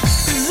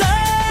 'Cause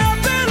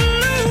I've been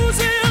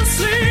losing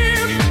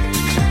sleep,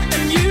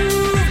 and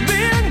you've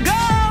been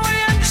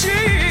going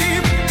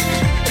cheap.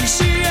 And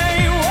she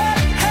ain't what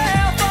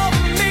half of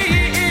me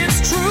is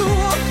true.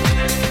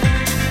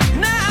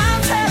 Now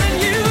I'm telling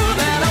you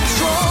that I'm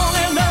strong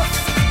enough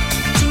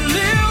to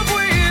live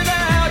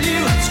without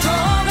you.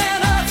 Strong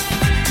enough,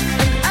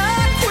 and I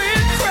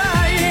quit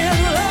crying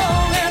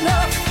long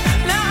enough.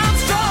 Now I'm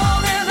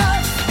strong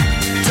enough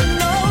to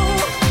know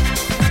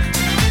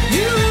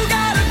you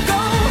gotta go.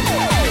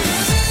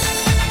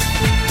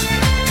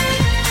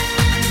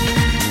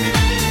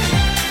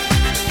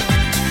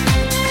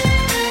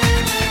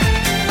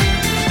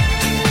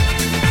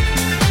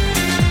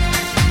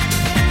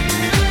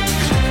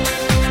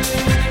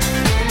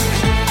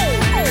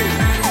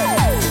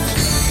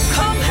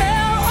 Come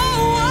hell or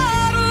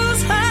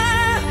waters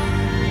high,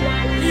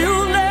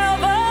 you'll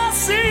never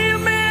see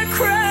me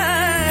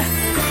cry.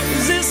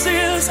 'Cause this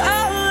is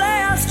our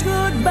last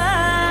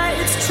goodbye,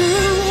 it's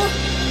true.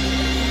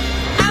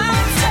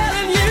 I'm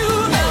telling you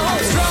now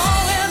I'm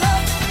strong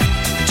enough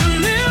to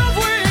live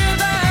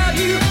without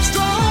you.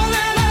 Strong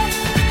enough,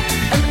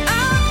 and I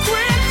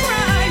quit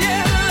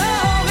crying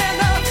long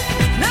enough.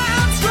 Now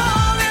I'm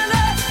strong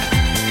enough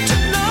to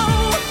know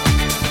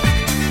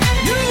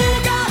you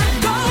gotta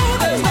go.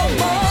 There's no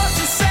more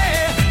to say,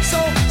 so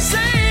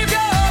save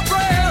your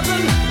breath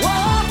and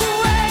walk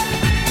away.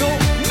 No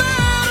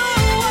matter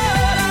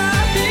what I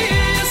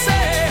hear you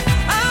say,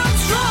 I'm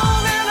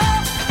strong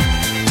enough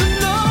to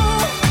know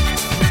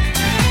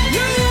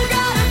you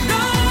gotta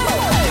go.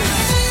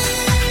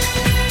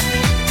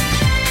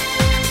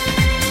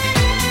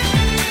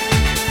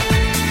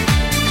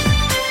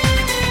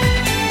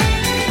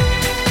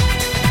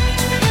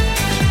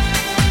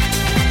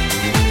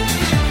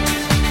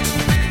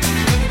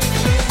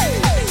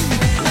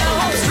 Now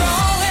I'm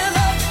strong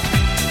enough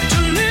to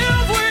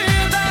live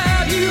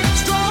without you.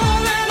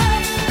 Strong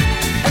enough,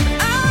 and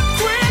I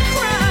quit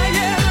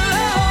crying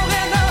long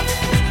enough.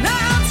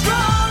 Now I'm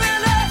strong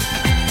enough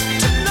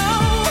to know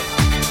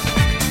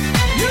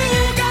you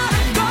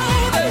gotta go.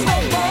 There's no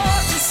more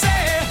to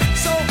say,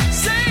 so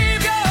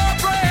save your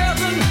breath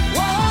and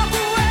walk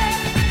away.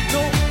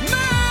 No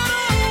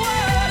matter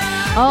what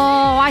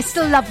Oh, I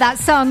still love that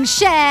song,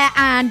 Cher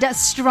and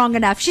Strong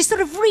Enough. She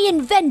sort of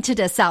reinvented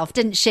herself,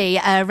 didn't she,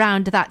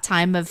 around that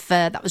time of,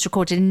 that was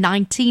recorded in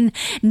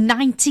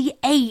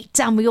 1998.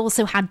 And we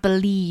also had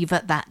Believe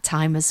at that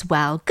time as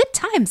well. Good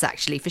times,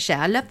 actually, for Cher.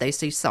 I love those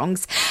two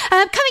songs.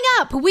 Coming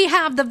up, we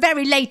have the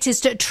very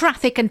latest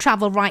traffic and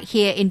travel right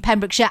here in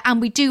Pembrokeshire.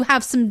 And we do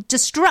have some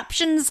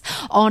disruptions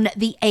on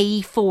the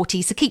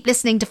A40. So keep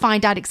listening to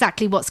find out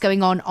exactly what's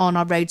going on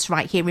our roads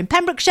right here in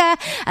Pembrokeshire.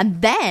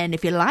 And then,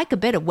 if you like a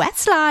bit of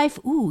Westlife,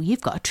 ooh,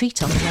 you've got a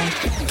treat on the way.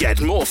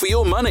 Get more for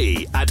your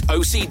money at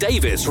OC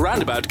Davis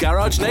Roundabout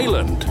Garage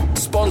Neyland.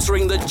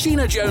 Sponsoring the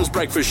Gina Jones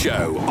Breakfast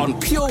Show on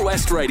Pure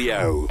West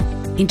Radio.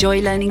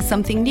 Enjoy learning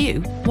something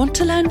new? Want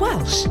to learn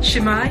Welsh?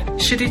 Shemai,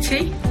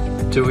 Shuduti.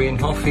 Dwi'n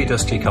hoffi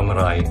dysgu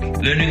Cymraeg.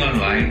 Learning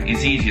online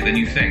is easier than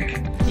you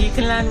think. You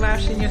can learn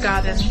Welsh in your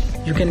garden.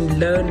 You can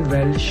learn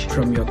Welsh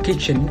from your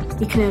kitchen.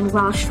 You can learn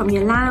Welsh from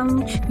your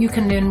lounge. You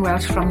can learn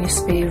Welsh from your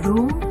spare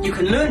room. You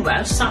can learn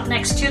Welsh sat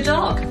next to your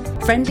dog.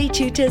 Friendly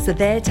tutors are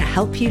there to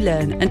help you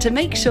learn and to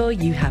make sure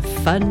you have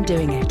fun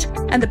doing it.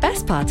 And the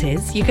best part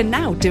is, you can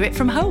now do it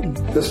from home.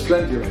 There's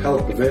plenty of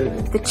help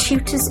available. The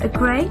tutors are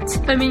great.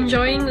 I'm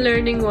enjoying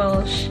learning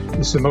Welsh.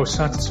 It's the most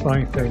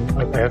satisfying thing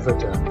I've ever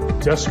done.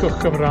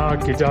 Dysgwch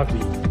Cymraeg gyda fi.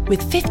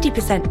 With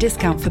 50%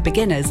 discount for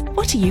beginners,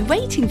 what are you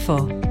waiting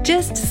for?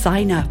 Just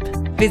sign up.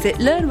 Visit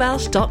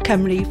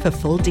learnwelsh.cymru for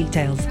full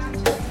details.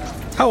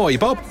 How are you,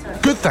 Bob?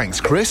 Good, thanks,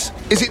 Chris.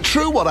 Is it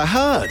true what I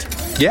heard?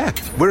 Yeah,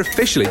 we're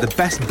officially the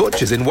best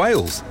butchers in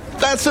Wales.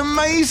 That's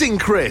amazing,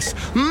 Chris.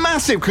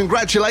 Massive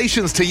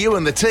congratulations to you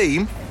and the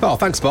team. Oh,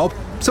 thanks, Bob.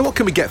 So what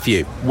can we get for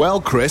you? Well,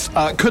 Chris,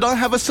 could I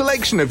have a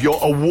selection of your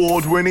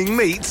award-winning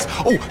meats?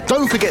 Oh,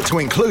 don't forget to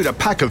include a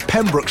pack of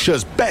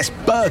Pembrokeshire's best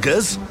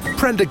burgers.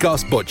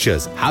 Prendergast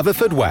Butchers,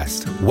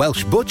 Haverfordwest,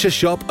 Welsh Butcher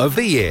Shop of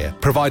the Year,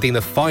 providing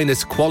the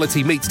finest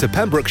quality meats to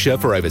Pembrokeshire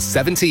for over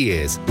 70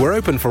 years. We're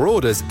open for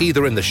orders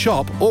either in the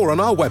shop or on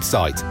our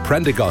website,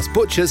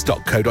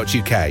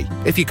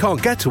 prendergastbutchers.co.uk. If you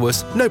can't get to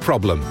us, no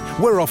problem.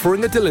 We're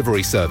offering a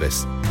delivery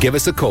service. Give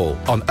us a call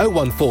on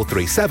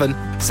 01437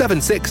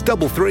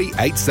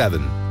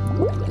 763387.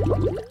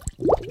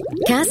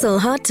 Castle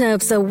Hot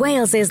Tubs are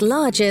Wales's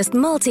largest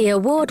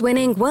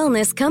multi-award-winning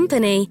wellness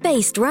company,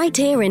 based right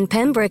here in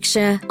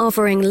Pembrokeshire,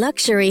 offering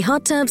luxury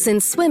hot tubs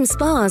and swim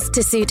spas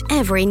to suit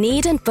every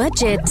need and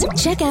budget.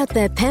 Check out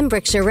their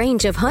Pembrokeshire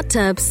range of hot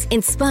tubs,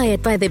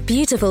 inspired by the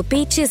beautiful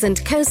beaches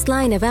and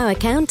coastline of our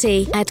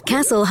county, at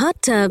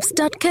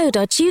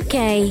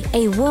castlehottubs.co.uk.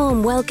 A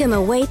warm welcome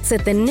awaits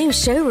at the new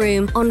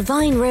showroom on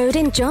Vine Road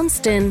in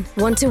Johnston.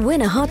 Want to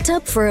win a hot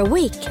tub for a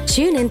week?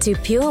 Tune into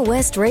Pure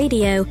West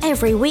Radio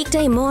every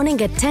weekday morning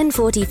at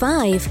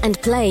 10:45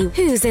 and play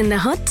Who's in the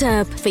Hot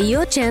Tub for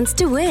your chance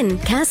to win.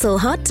 Castle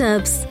Hot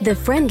Tubs, the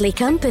friendly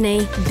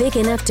company, big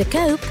enough to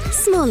cope,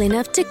 small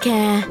enough to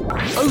care.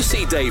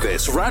 OC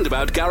Davis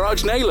Roundabout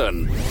Garage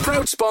Neyland,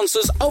 proud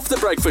sponsors of The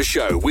Breakfast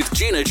Show with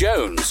Gina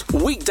Jones,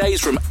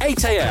 weekdays from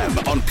 8 a.m.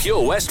 on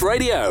Pure West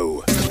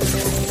Radio.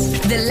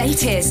 The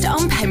latest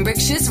on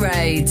Pembrokeshire's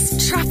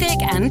roads,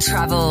 traffic and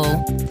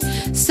travel.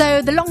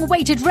 So the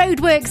long-awaited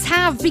roadworks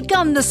have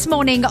begun this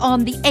morning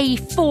on the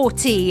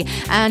A40,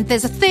 and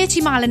there's a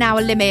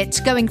 30-mile-an-hour limit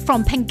going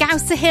from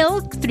Pengowsa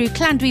Hill through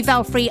Llandwi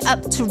Velfrey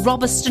up to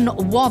Robertson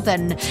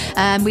Wathen.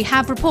 We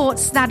have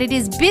reports that it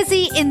is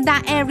busy in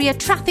that area.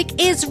 Traffic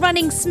is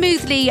running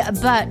smoothly,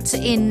 but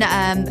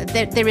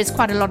there is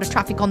quite a lot of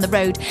traffic on the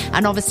road,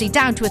 and obviously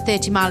down to a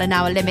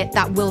 30-mile-an-hour limit.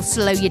 That will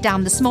slow you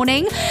down this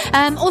morning.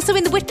 Also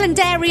in the Whitland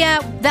area,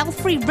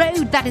 Velfrey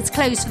Road, that is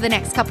closed for the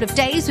next couple of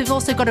days. We've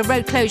also got a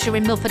road closure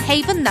in Milford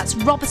Haven, that's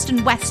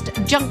Robertson West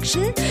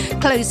Junction,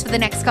 closed for the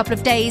next couple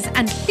of days.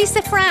 And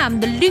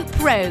Llysyfram, the Loop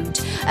Road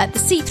at the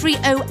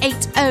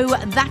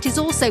C3080, that is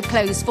also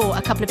closed for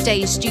a couple of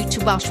days due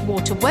to Welsh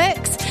Water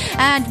Works.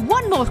 And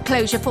one more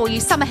closure for you,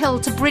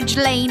 Summerhill to Bridge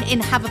Lane in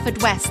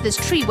Haverfordwest. There's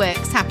tree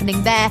works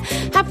happening there.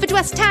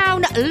 Haverfordwest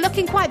Town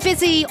looking quite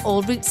busy,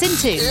 all routes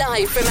into.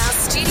 Live from our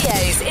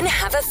studios in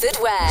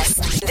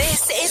Haverfordwest,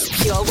 this is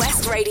Pure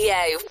West Radio.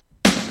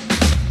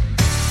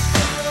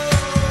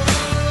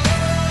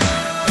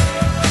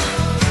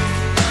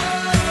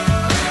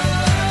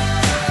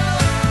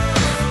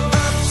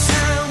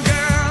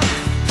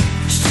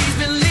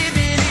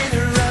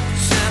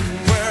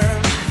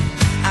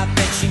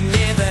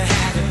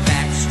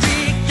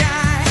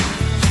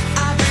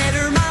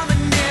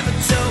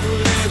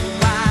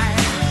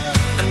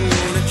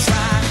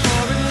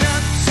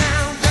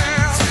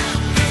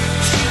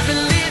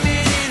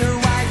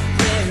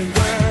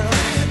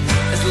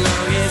 As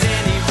long as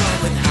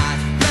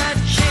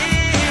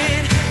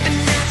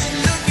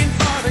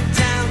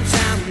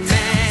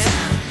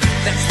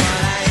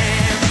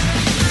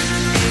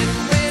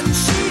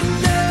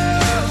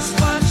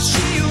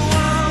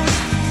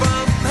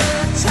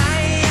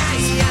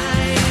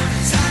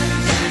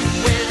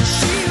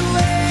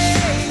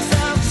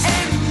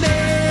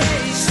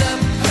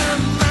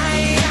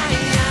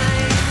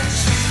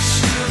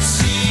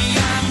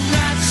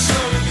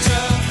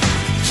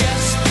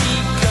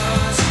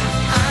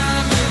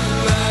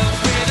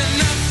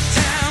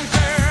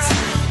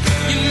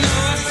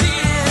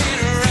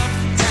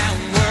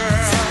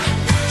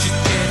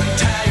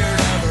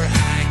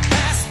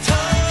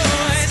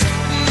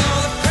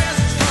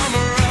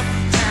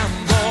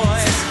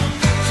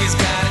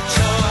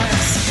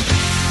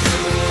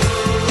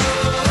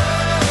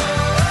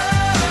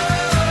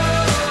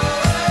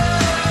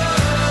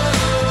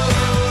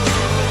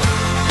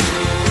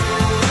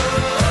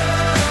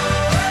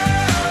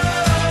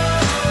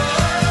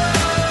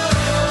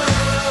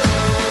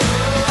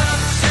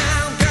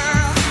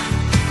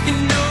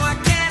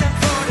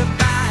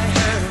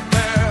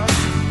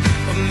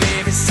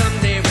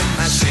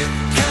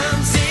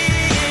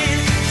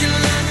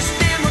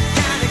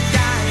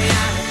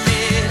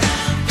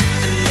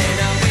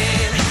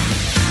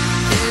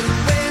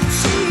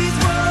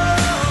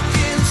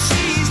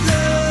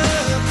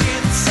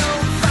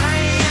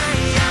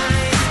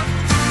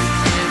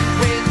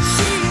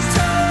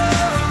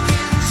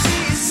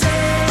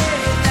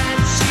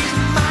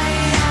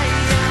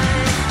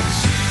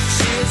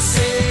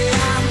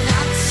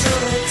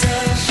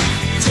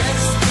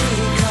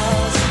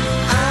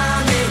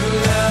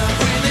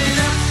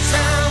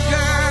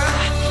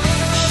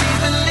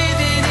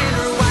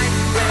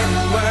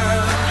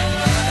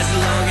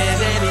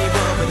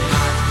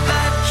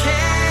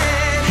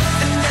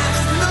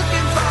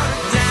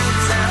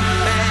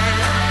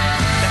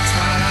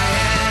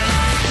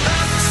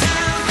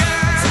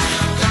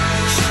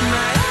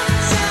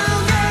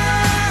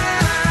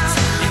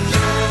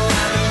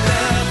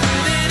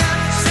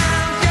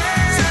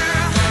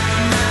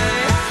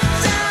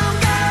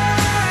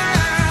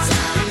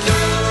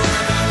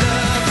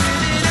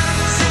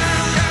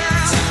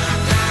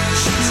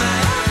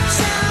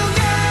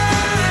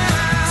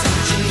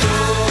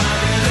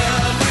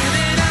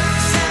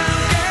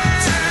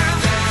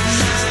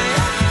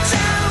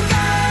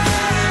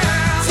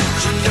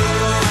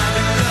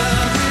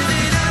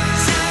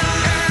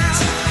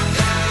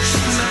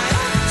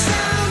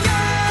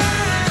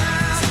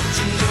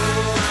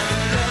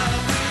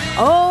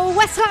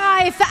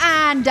Westlife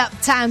and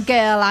Uptown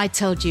Girl. I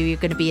told you you're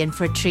going to be in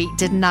for a treat,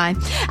 didn't I?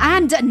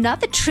 And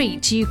another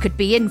treat you could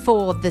be in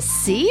for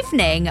this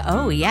evening.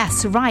 Oh,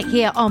 yes, right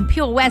here on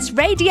Pure West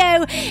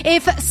Radio.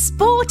 If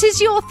sport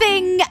is your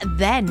thing,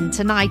 then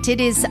tonight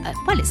it is,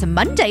 well, it's a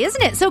Monday,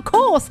 isn't it? So, of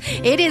course,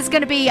 it is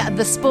going to be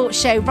the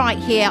sports show right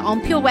here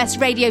on Pure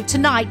West Radio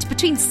tonight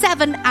between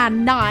 7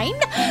 and 9.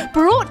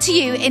 Brought to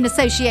you in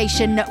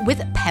association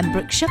with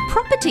Pembrokeshire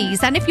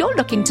Properties. And if you're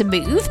looking to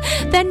move,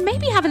 then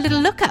maybe have a little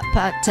look up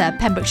at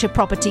Pembrokeshire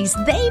Properties.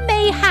 They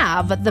may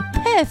have the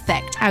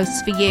perfect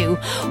house for you.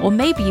 Or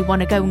maybe you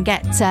want to go and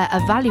get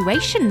a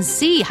valuation,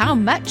 see how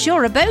much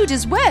your abode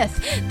is worth.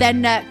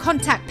 Then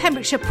contact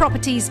Pembrokeshire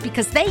Properties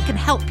because they can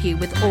help you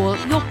with all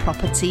your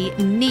property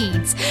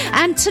needs.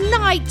 And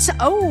tonight,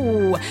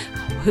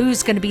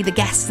 who's going to be the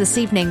guest this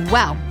evening?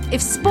 Well,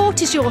 if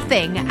sport is your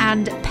thing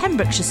and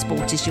Pembrokeshire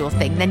sport is your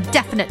thing, then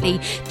definitely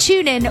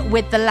tune in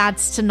with the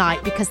lads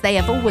tonight because they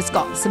have always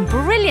got some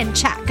brilliant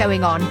chat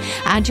going on,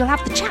 and you'll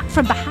have the chat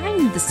from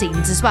behind the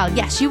scenes as well.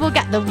 Yes, you will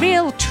get the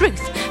real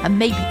truth and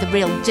maybe the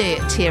real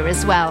dirt here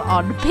as well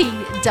on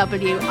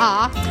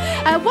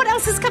PWR. What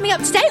else is coming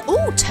up today?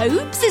 Oh,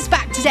 Tobes is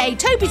back today.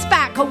 Toby's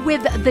back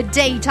with the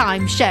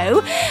daytime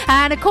show,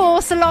 and of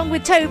course along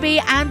with Toby,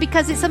 and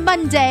because it's a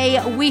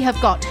Monday, we have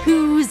got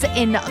Who's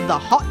in the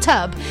Hot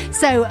Tub.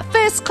 So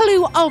first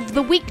clue of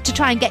the week to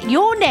try and get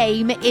your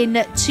name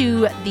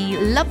into the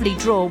lovely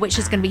draw, which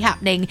is going to be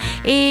happening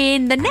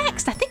in the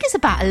next, I think it's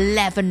about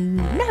 11,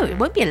 no, it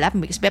won't be 11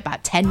 weeks, it'll be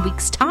about 10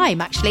 weeks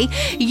time actually.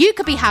 You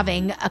could be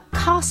having a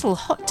Castle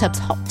Hot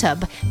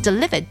Tub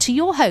delivered to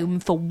your home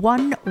for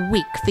 1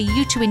 week for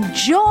you to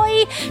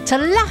enjoy, to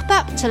lap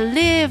up, to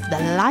live the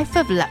life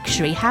of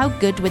luxury. How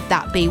good would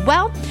that be?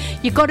 Well,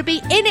 you've got to be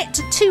in it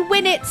to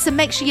win it, so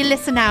make sure you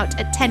listen out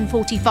at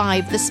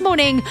 10:45 this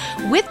morning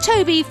with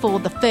Toby for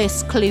the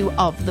first clue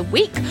of the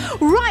week.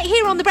 Right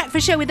here on The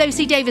Breakfast Show with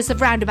OC Davis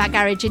of Roundabout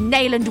Garage in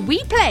Neyland,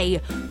 we play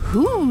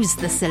Who's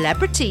the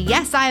Celebrity?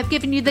 Yes, I have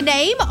given you the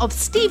name of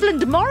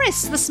Steveland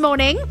Morris this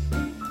morning.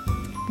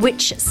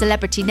 Which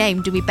celebrity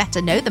name do we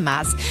better know them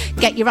as?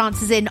 Get your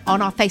answers in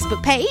on our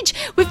Facebook page.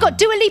 We've got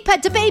Dua Lipa,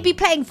 DaBaby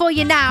playing for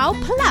you now.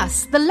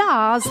 Plus, the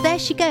Lars, There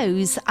She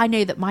Goes. I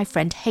know that my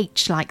friend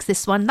H likes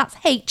this one. That's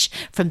H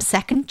from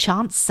Second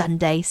Chance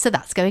Sunday. So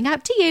that's going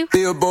out to you.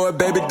 Billboard,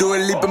 baby, Dua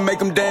Lipa, make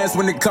them dance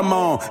when they come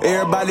on.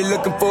 Everybody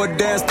looking for a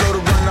dance floor to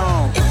run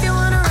on. If you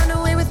wanna run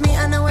away with me,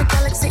 I know a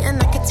galaxy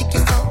and I can take you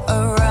for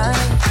a ride.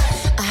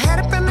 I had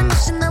a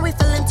premonition that we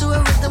fell into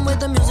a rhythm where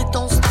the music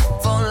don't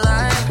stop for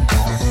life.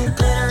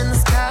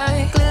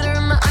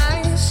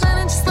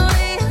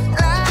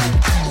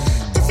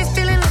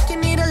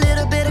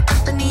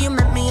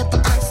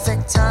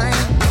 Time.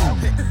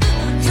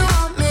 You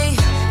want me,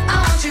 I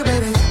want you,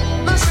 baby.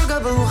 My sugar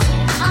boo,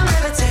 I'm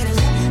levitating.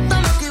 The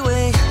Milky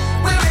Way,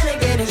 we're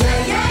renegading.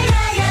 Yeah, yeah,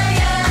 yeah,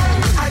 yeah,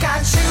 yeah. I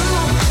got you,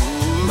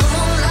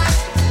 moonlight.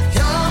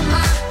 You're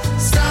my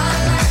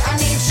starlight. I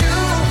need you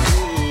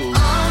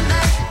all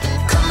night.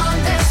 Come on,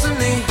 dance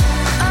with me.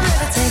 I'm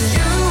levitating.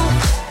 You,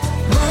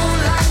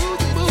 moonlight.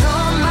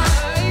 You're my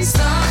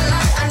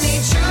starlight. I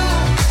need you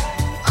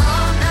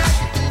all night.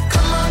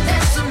 Come on,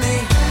 dance with me.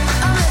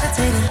 I'm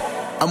levitating.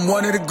 I'm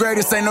one of the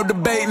greatest, ain't no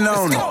debating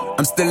on it.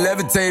 I'm still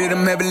levitated,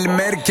 I'm heavily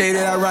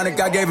medicated. Ironic,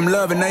 I gave him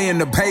love and they end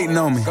up hating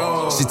on me.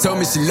 She told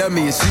me she loved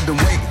me and she been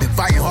waiting. Been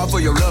fighting hard for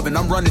your love and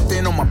I'm running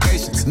thin on my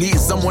patience. Needing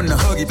someone to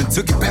hug, even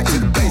took it back to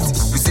the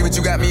basics. You see what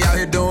you got me out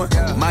here doing?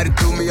 Might have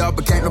threw me off,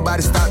 but can't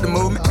nobody stop the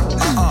movement.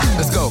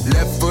 Let's go.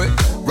 Left foot,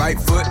 right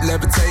foot,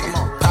 levitating.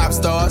 Pop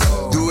stars,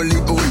 Dua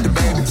Lipa with the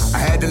baby. I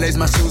had to lace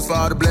my shoes for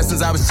all the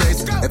blessings I was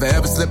chasing. If I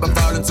ever slip, I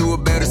fall into a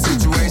better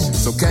situation.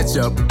 So catch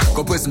up,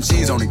 go put some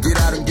cheese on it, get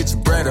out and get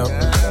your bread up.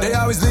 They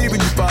always leave when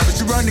you fall, but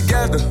you run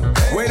together.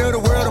 Weight of the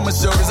world on my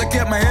shoulders, I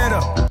kept my head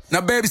up.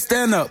 Now baby,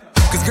 stand up,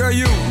 cause girl,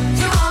 you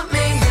want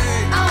me,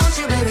 I want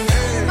you, baby.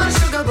 My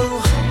sugar boo,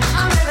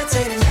 I'm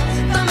levitating.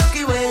 The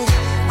Milky Way,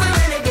 we're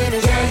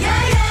renegading. Yeah,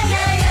 yeah, yeah,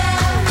 yeah,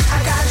 yeah. I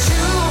got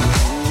you,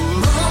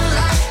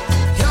 moonlight.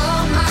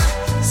 You're my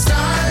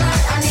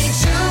starlight. I need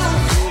you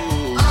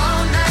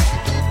all night.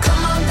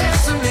 Come on,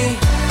 dance with me.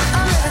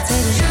 I'm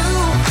levitating. You,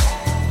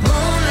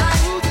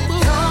 moonlight.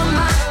 You're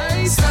my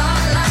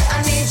starlight. I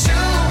need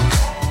you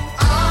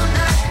all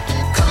night.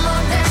 Come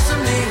on, dance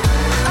with me.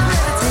 I'm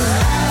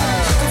levitating.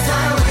 You can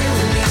fly away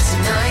with me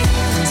tonight.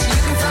 So you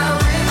can fly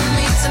away with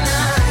me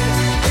tonight.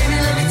 Baby,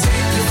 let me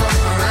take you for a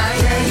ride.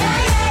 Yeah, yeah,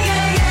 yeah,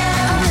 yeah,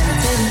 yeah. I'm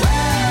levitating.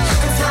 You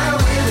can fly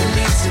away with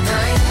me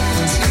tonight.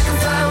 So you can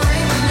fly away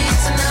with me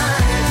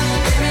tonight.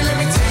 Baby, let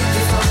me take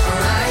you for a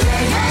ride.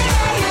 Yeah, yeah,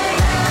 yeah, yeah,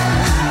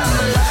 yeah.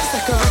 My love is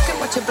like a rocket,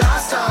 watch it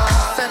blast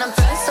off. And I'm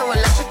feeling so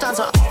electric, dance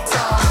on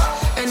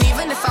off. And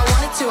even if I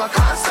wanted to, I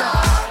can't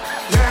stop.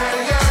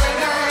 Yeah, yeah,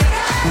 yeah,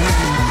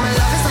 yeah. My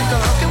love is like a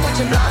rocket, watch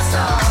it blast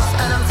off.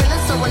 And I'm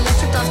feeling so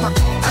electric, dance my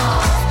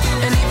off.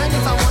 And even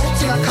if I wanted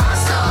to, I can't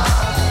stop.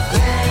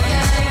 Yeah,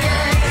 yeah,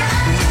 yeah,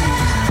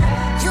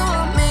 yeah. You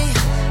want me,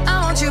 I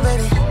want you,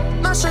 baby.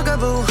 My sugar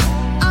boo,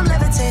 I'm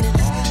levitating.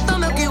 The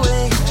Milky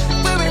Way,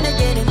 we're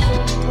renegading.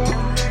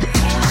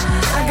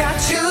 I got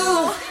you.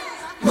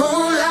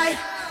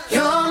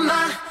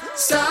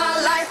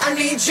 I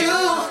need you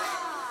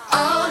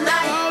all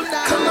night.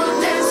 Come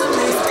on, dance with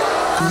me.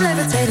 I'm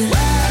levitating. You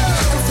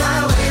can fly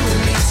away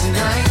with me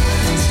tonight.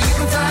 You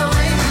can fly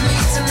away with me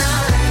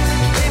tonight.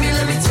 Baby,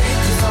 let me take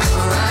you for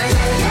a ride.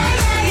 Yeah,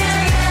 yeah,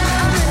 yeah,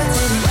 yeah. I'm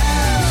levitating.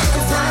 You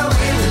can fly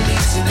away with me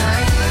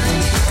tonight.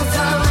 You can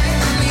fly away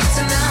with me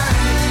tonight.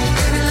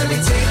 Baby, let me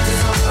take you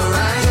for a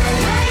ride.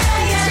 Yeah,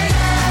 yeah, yeah,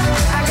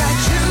 yeah. I got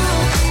you,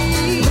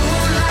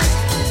 moonlight.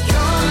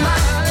 You're my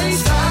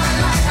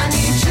starlight. I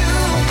need you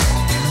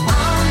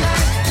all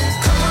night.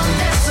 Come on,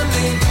 dance with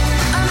me.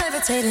 I'm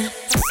levitating.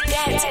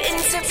 Get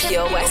into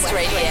Pure West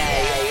Radio.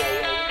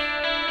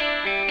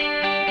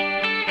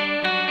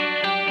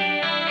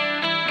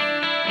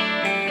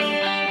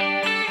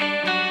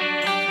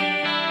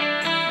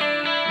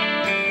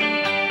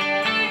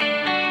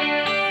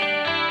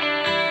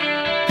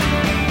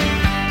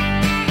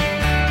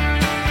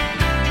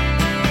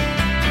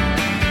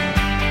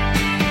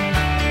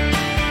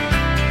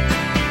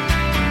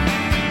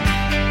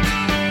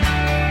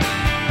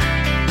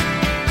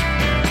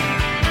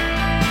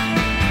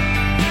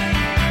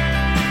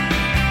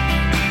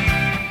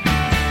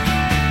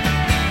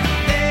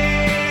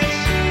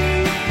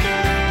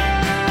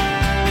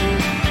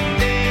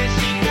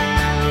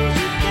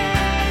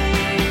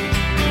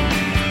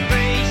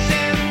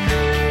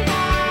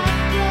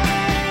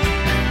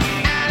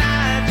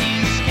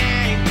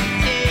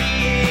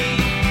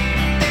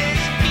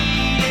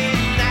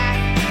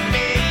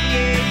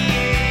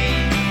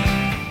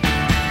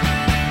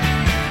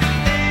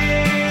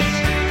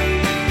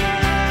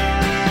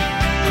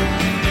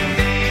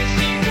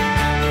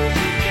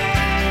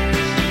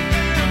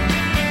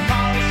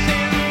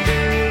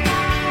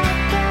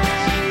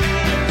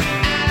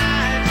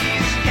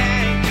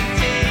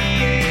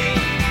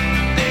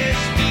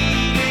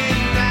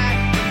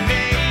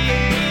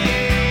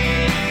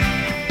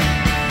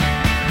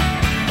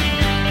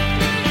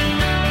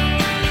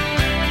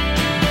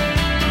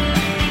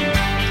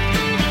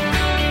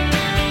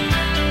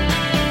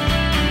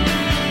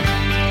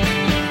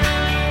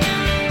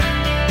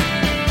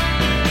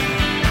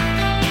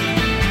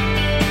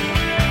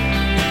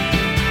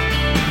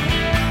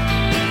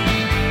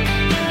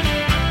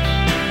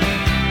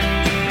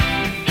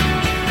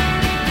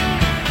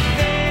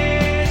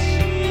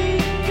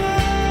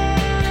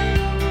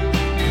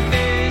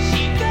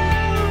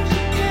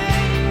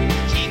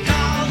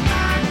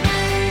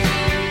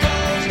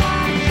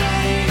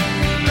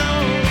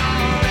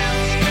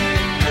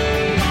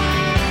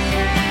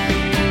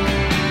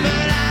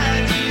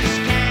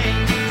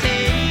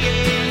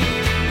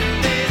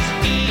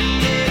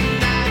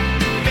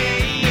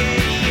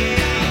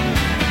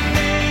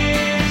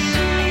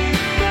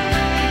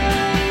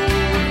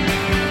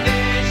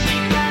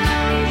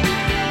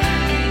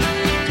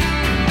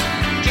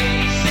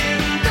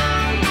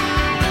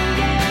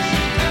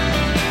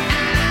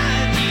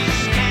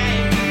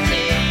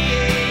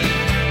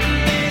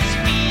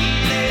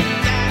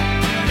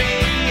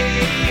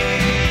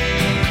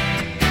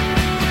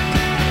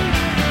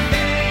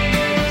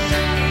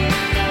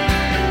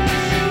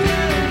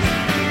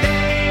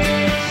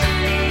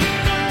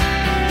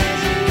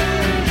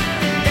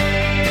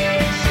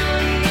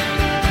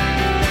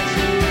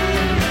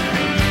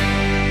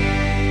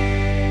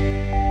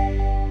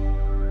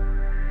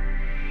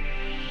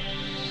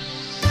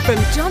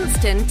 From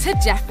Johnston to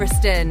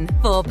Jeffreyston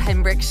for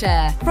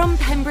Pembrokeshire. From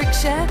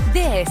Pembrokeshire,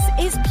 this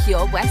is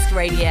Pure West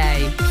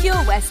Radio.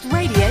 Pure West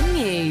Radio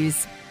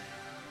News.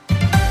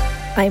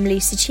 I'm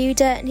Lucy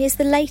Tudor and here's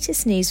the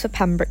latest news for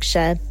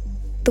Pembrokeshire.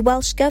 The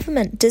Welsh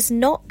Government does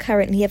not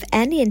currently have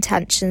any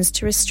intentions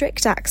to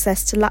restrict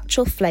access to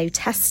lateral flow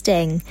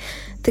testing.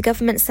 The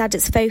government said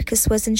its focus was ensuring